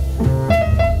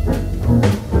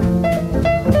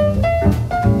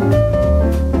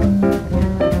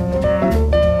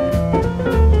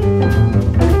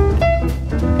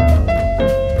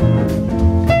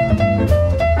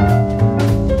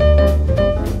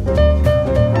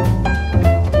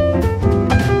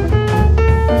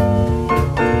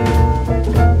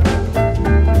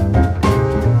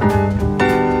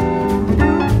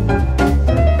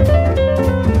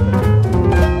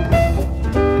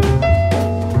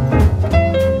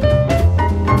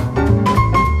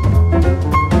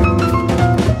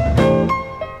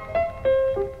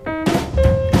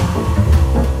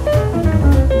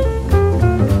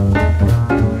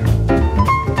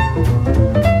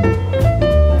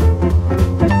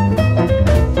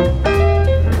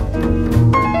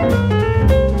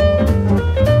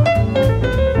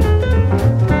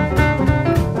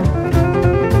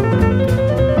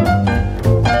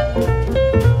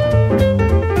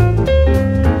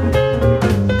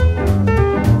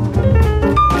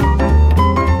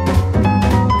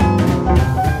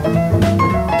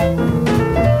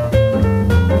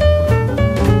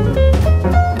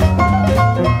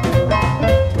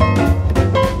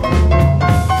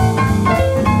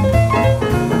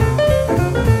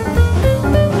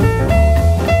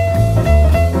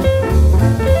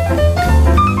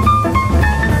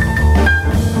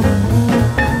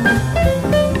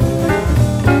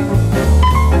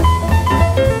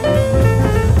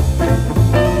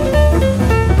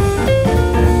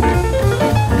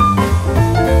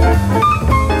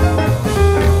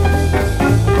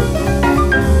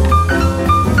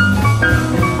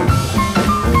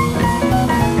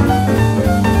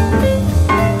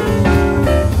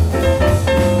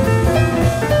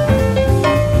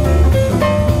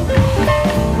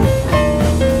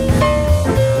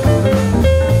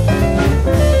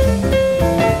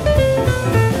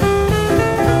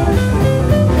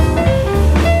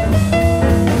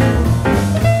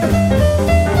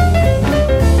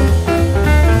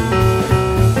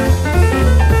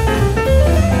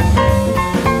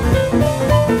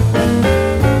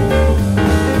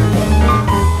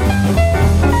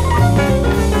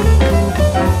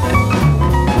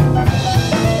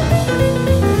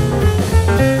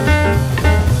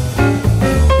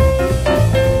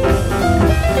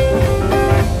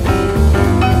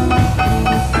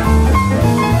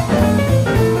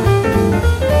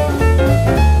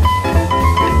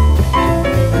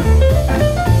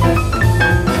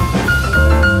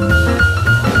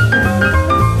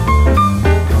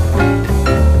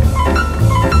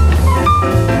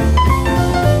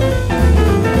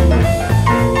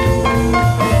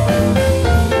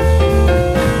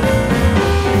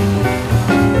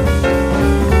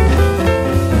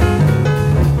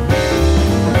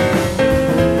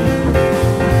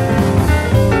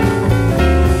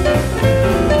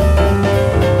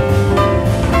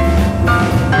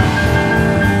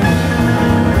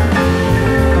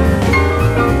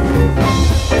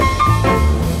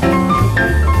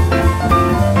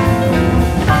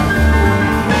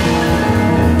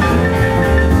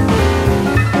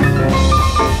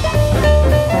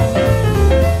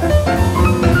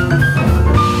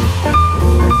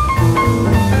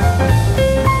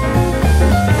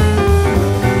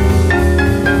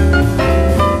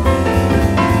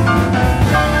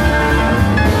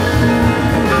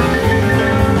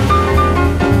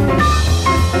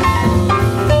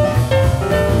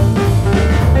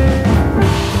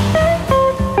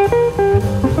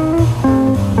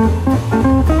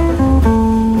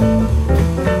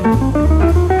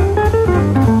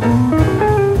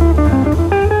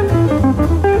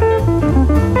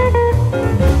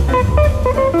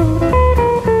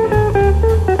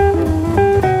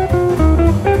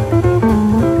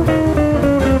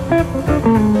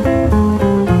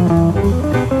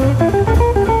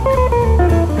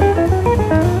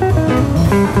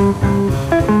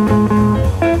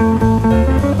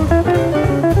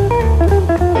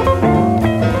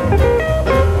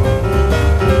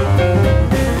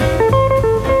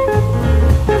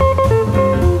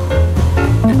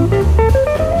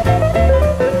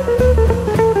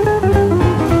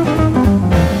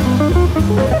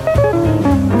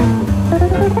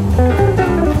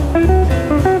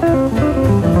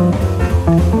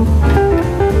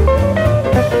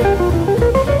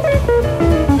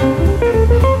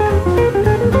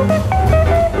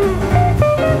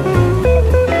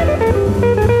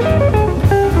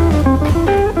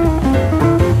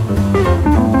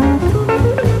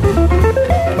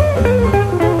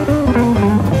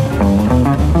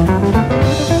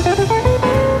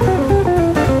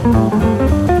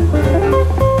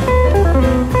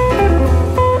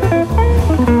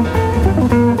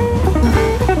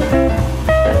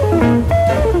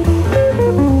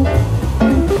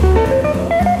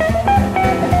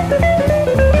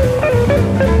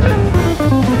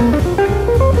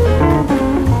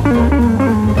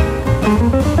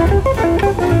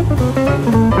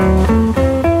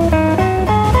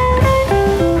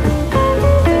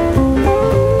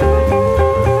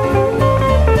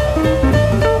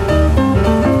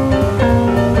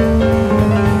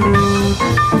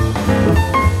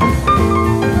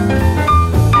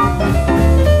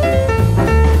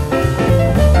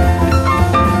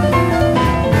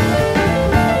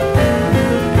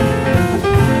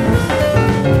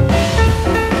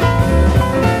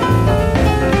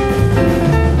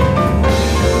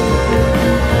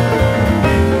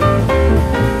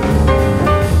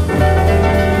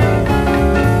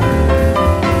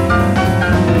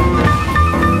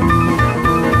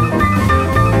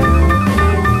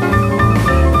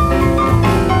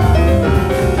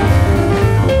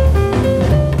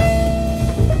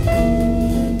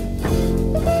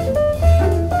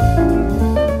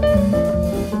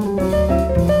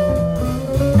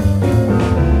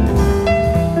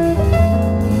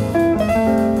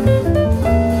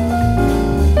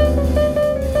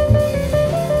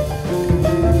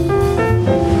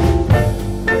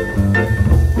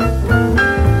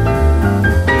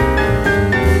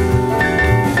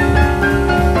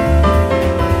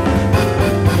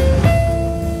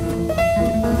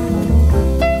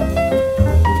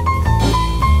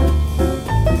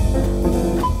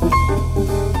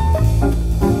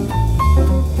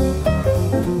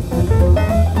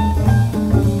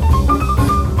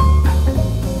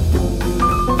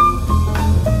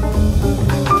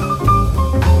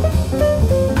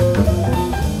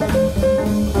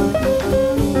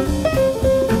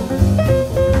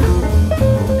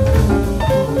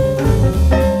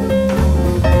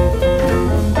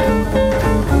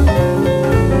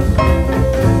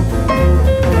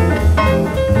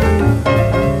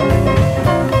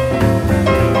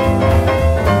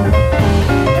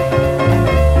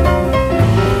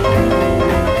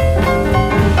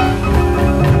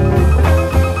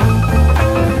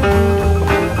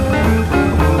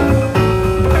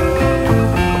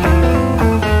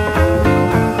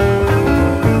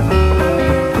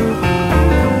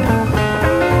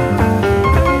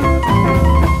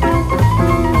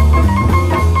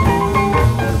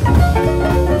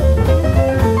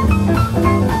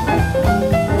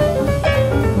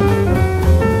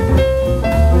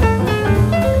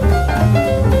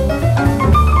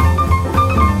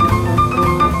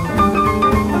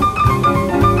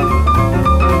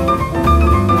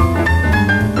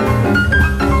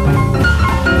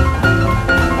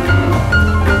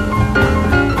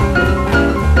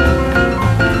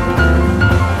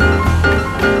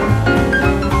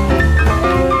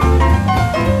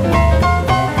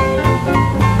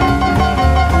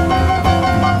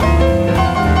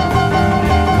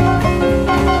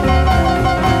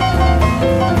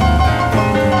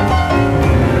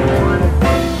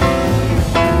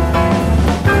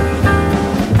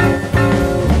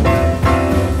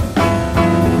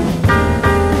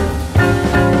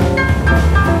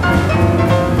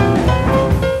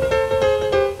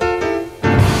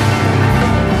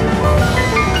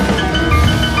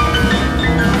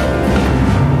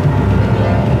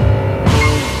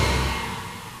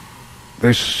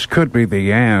 This could be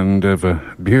the end of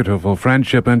a beautiful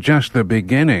friendship and just the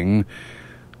beginning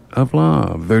of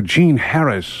love. The Gene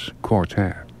Harris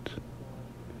Quartet.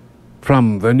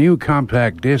 From the new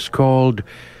compact disc called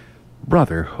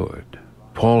Brotherhood.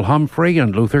 Paul Humphrey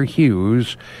and Luther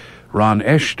Hughes, Ron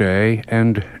Cuzner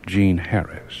and Gene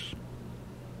Harris.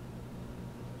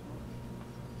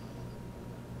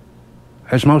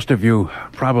 As most of you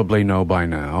probably know by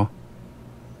now,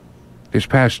 this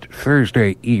past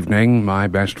Thursday evening, my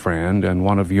best friend and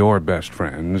one of your best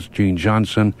friends, Gene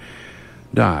Johnson,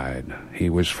 died. He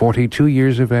was 42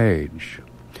 years of age.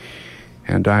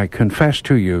 And I confess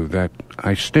to you that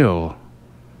I still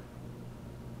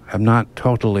am not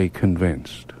totally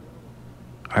convinced.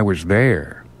 I was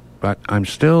there, but I'm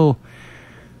still...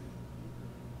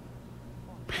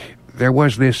 There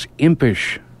was this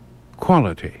impish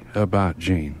quality about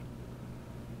Gene.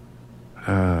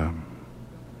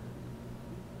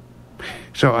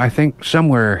 So I think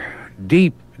somewhere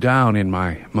deep down in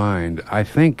my mind, I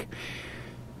think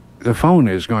the phone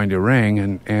is going to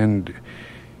ring and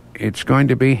it's going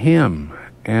to be him.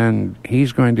 And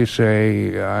he's going to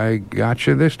say, I got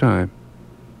you this time.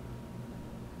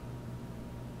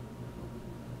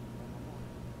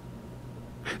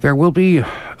 There will be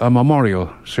a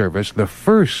memorial service, the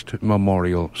first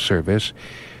memorial service,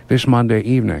 this Monday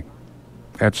evening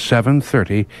at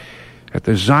 7:30 at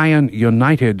the Zion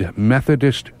United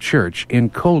Methodist Church in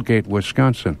Colgate,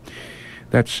 Wisconsin.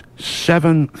 That's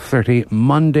 7:30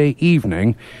 Monday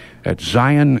evening at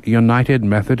Zion United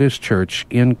Methodist Church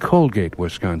in Colgate,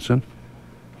 Wisconsin.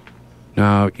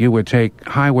 Now, you would take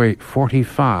Highway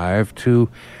 45 to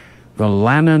the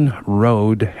Lannon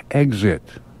Road exit.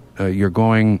 You're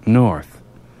going north.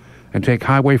 And take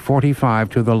Highway 45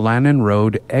 to the Lannon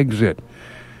Road exit.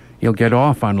 You'll get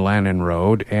off on Lannon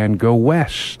Road and go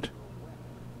west.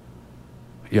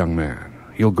 Young man,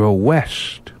 you'll go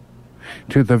west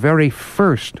to the very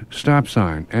first stop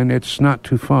sign, and it's not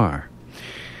too far.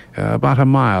 About a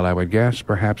mile, I would guess,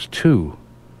 perhaps 2.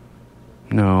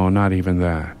 No, not even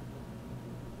that.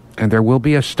 And there will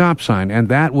be a stop sign, and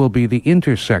that will be the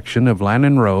intersection of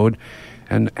Lannon Road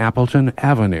and Appleton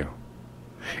Avenue.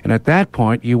 And at that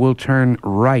point, you will turn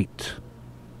right.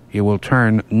 You will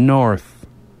turn north.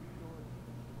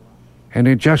 And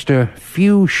in just a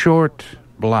few short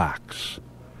blocks,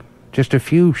 just a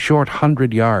few short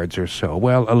 100 yards or so,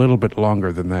 well, a little bit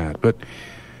longer than that, but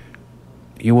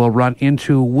you will run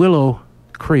into Willow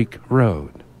Creek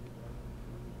Road.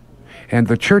 And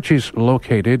the church is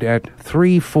located at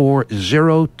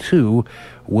 3402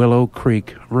 Willow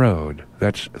Creek Road.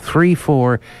 That's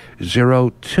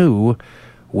 3402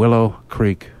 Willow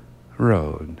Creek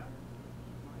Road.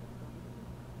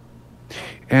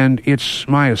 And it's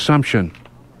my assumption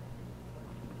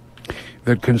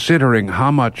that considering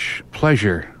how much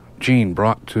pleasure Gene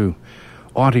brought to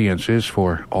audiences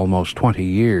for almost 20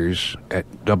 years at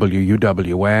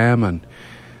WUWM and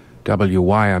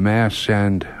WYMS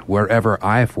and wherever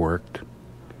I've worked,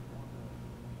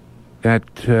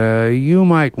 that you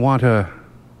might want to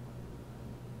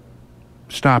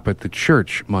stop at the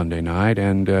church Monday night,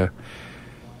 and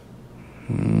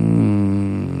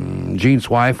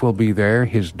Gene's wife will be there,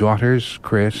 his daughters,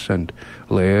 Chris and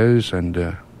Liz,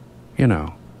 and,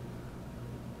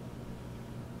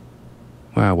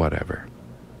 well, whatever.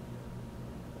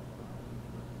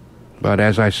 But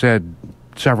as I said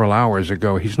several hours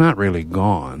ago, he's not really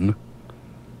gone.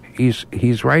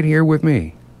 He's right here with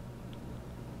me.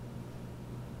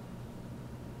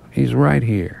 He's right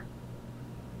here.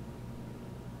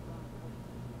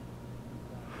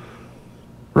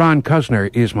 Ron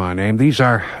Cuzner is my name. These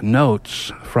are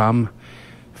notes from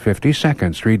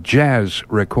 52nd Street, jazz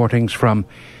recordings from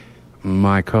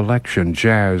my collection,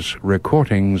 jazz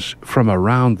recordings from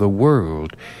around the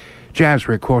world. Jazz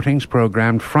recordings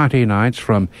programmed Friday nights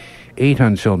from 8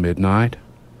 until midnight,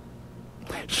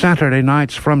 Saturday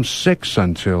nights from 6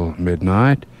 until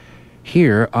midnight,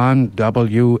 here on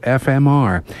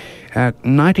WFMR at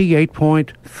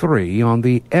 98.3 on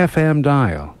the FM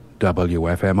dial.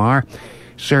 WFMR,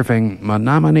 serving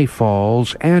Menominee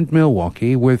Falls and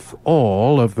Milwaukee with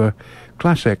all of the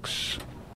classics.